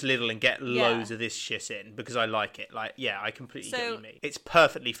going to go to Lidl and get loads of this shit in because I like it. I completely get what you mean. It's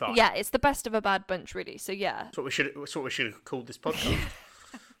perfectly fine. Yeah, it's the best of a bad bunch, really. So, yeah. That's what we should have called this podcast.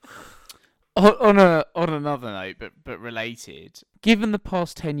 On another note, but related, given the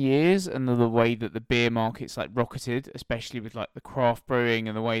past 10 years and the way that the beer market's rocketed, especially with the craft brewing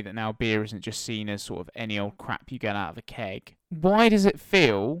and the way that now beer isn't just seen as sort of any old crap you get out of a keg, why does it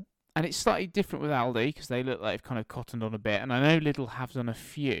feel... And it's slightly different with Aldi because they look like they've kind of cottoned on a bit. And I know Lidl have done a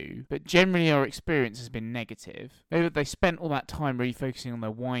few, but generally our experience has been negative. Maybe they spent all that time really focusing on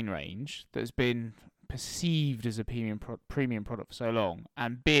their wine range that has been perceived as a premium product for so long,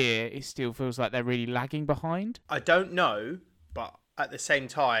 and beer, it still feels like they're really lagging behind. I don't know, but at the same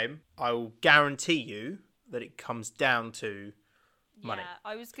time, I will guarantee you that it comes down to money. Yeah,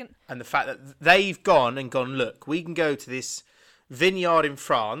 I was going. And the fact that they've gone, look, we can go to this vineyard in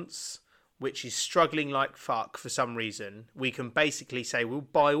France, which is struggling like fuck for some reason. We can basically say, we'll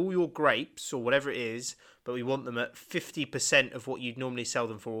buy all your grapes or whatever it is, but we want them at 50% of what you'd normally sell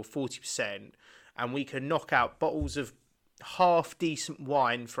them for, or 40%. And we can knock out bottles of half decent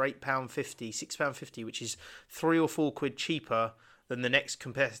wine for £8.50, £6.50, which is £3 or £4 cheaper than the next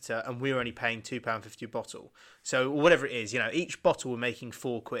competitor, and we're only paying £2.50 a bottle. So whatever it is, each bottle we're making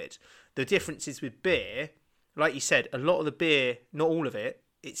 £4. The difference is with beer, like you said, a lot of the beer, not all of it,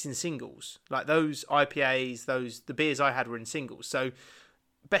 it's in singles. Like those IPAs, the beers I had were in singles. So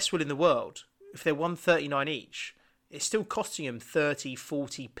best will in the world, if they're $1.39 each, it's still costing them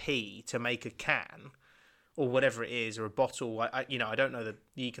 30-40p to make a can or whatever it is, or a bottle. I don't know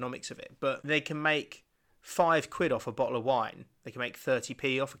the economics of it, but they can make £5 off a bottle of wine. They can make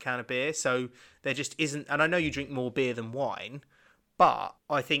 30p off a can of beer. So there just isn't, and I know you drink more beer than wine, but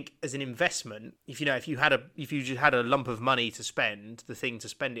I think as an investment, if you just had a lump of money to spend, the thing to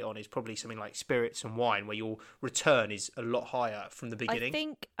spend it on is probably something like spirits and wine, where your return is a lot higher from the beginning. I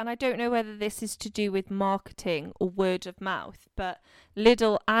think, and I don't know whether this is to do with marketing or word of mouth, but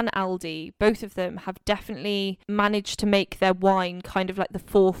Lidl and Aldi, both of them have definitely managed to make their wine kind of like the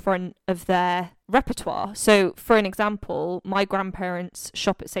forefront of their repertoire. So for an example, my grandparents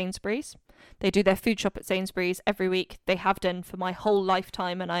shop at Sainsbury's. They do their food shop at Sainsbury's every week. They have done for my whole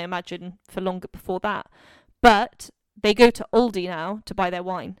lifetime, and I imagine for longer before that. But they go to Aldi now to buy their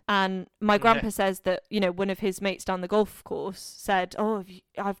wine. And my grandpa says that, one of his mates down the golf course said, oh,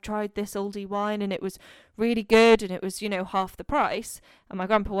 I've tried this Aldi wine and it was really good, and it was, half the price. And my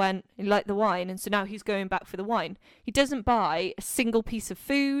grandpa went, he liked the wine, and so now he's going back for the wine. He doesn't buy a single piece of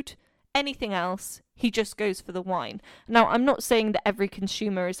food, anything else. He just goes for the wine. Now, I'm not saying that every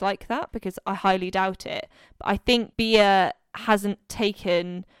consumer is like that, because I highly doubt it. But I think beer hasn't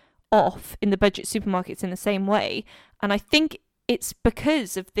taken off in the budget supermarkets in the same way. And I think it's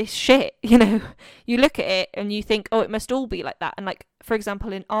because of this shit. You look at it and you think, oh, it must all be like that. And like, for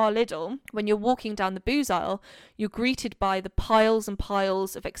example, in our Lidl, when you're walking down the booze aisle, you're greeted by the piles and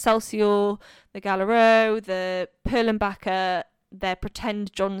piles of Excelsior, the Galero, the Perlenbacher, their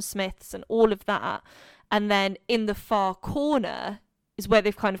pretend John Smiths and all of that. And then in the far corner is where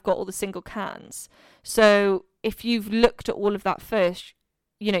they've kind of got all the single cans. So if you've looked at all of that first,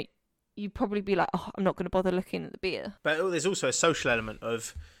 you'd probably be like, oh, I'm not going to bother looking at the beer. But there's also a social element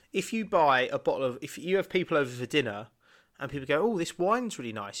of, if you buy a bottle of, if you have people over for dinner and people go, oh, this wine's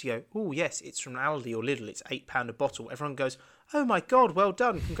really nice. You go, oh, yes, it's from Aldi or Lidl. It's £8 a bottle. Everyone goes, oh, my God, well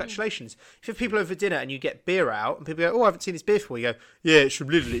done. Congratulations. If you have people over for dinner and you get beer out and people go, oh, I haven't seen this beer before. You go, yeah, it's from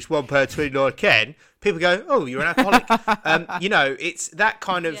Lidl. It's £1.29 a can. People go, oh, you're an alcoholic. It's that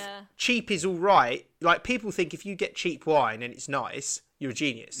kind of cheap is all right. Like, people think if you get cheap wine and it's nice, you're a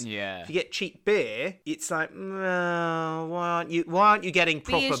genius. Yeah. If you get cheap beer, it's like, why aren't you getting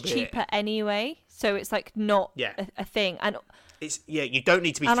proper beer? Beer's cheaper anyway, so it's like not a thing. And it's you don't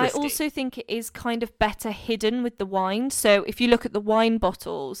need to be and thrifty. I also think it is kind of better hidden with the wine. So if you look at the wine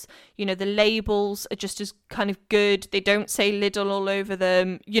bottles, the labels are just as kind of good. They don't say Lidl all over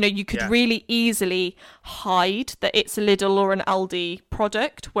them. You could really easily hide that it's a Lidl or an Aldi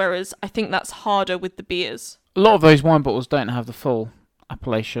product, whereas I think that's harder with the beers. A lot of those wine bottles don't have the full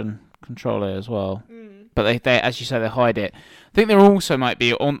appellation controller as well. But they, as you say, they hide it. I think there also might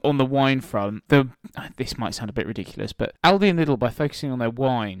be, on the wine front, this might sound a bit ridiculous, but Aldi and Lidl, by focusing on their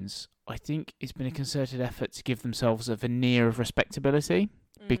wines, I think it's been a concerted effort to give themselves a veneer of respectability,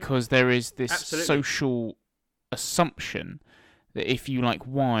 because there is this social assumption that if you like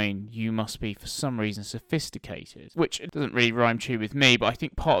wine, you must be, for some reason, sophisticated, which it doesn't really rhyme true with me, but I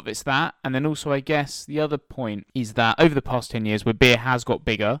think part of it's that. And then also, I guess, the other point is that over the past 10 years, where beer has got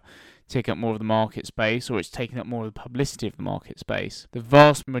bigger, taking up more of the market space, or it's taking up more of the publicity of the market space, the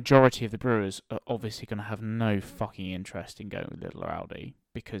vast majority of the brewers are obviously going to have no fucking interest in going with Lidl or Aldi,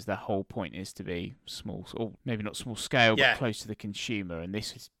 because their whole point is to be small, or maybe not small scale, but close to the consumer, and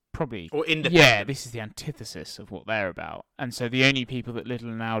this is probably, or independent. Yeah, this is the antithesis of what they're about. And so the only people that Lidl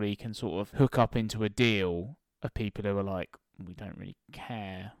and Aldi can sort of hook up into a deal are people who are like, we don't really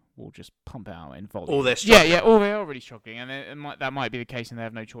care, we'll just pump it out in volume. Or they're struggling. Or they are really struggling, and that might be the case and they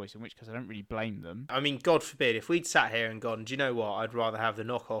have no choice, in which case I don't really blame them. I mean, God forbid, if we'd sat here and gone, do you know what, I'd rather have the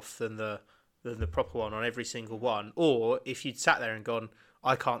knockoff than the proper one on every single one. Or if you'd sat there and gone,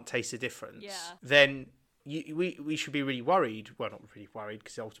 I can't taste the difference, then we should be really worried. Well, not really worried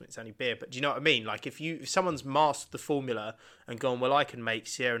because ultimately it's only beer. But do you know what I mean? Like if someone's mastered the formula and gone, well, I can make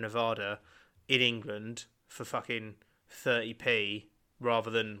Sierra Nevada in England for fucking 30p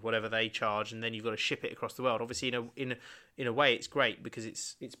rather than whatever they charge, and then you've got to ship it across the world. Obviously, in a way, it's great because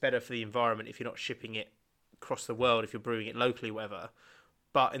it's better for the environment if you're not shipping it across the world if you're brewing it locally, whatever.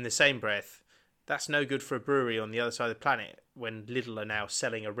 But in the same breath, that's no good for a brewery on the other side of the planet when Lidl are now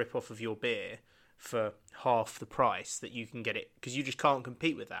selling a rip-off of your beer for half the price that you can get it, because you just can't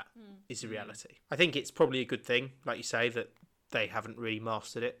compete with that, is the reality. I think it's probably a good thing, like you say, that they haven't really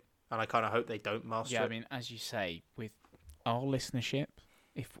mastered it, and I kind of hope they don't master it. Yeah, I mean, as you say, with our listenership,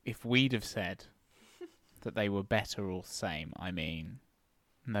 if we'd have said that they were better or the same, I mean,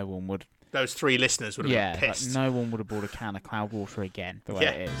 no one would... Those 3 listeners would have been pissed. Like, no one would have bought a can of Cloudwater again, the way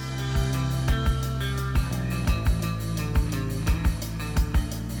it is.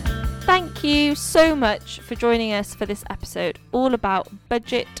 Thank you so much for joining us for this episode all about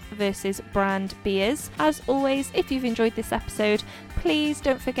budget versus brand beers. As always, if you've enjoyed this episode, please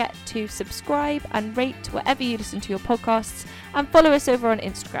don't forget to subscribe and rate wherever you listen to your podcasts, and follow us over on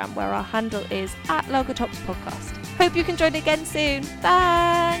Instagram where our handle is @LagerTopsPodcast. Hope you can join again soon.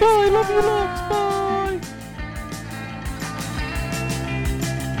 Thanks. Bye, love you lots. Bye.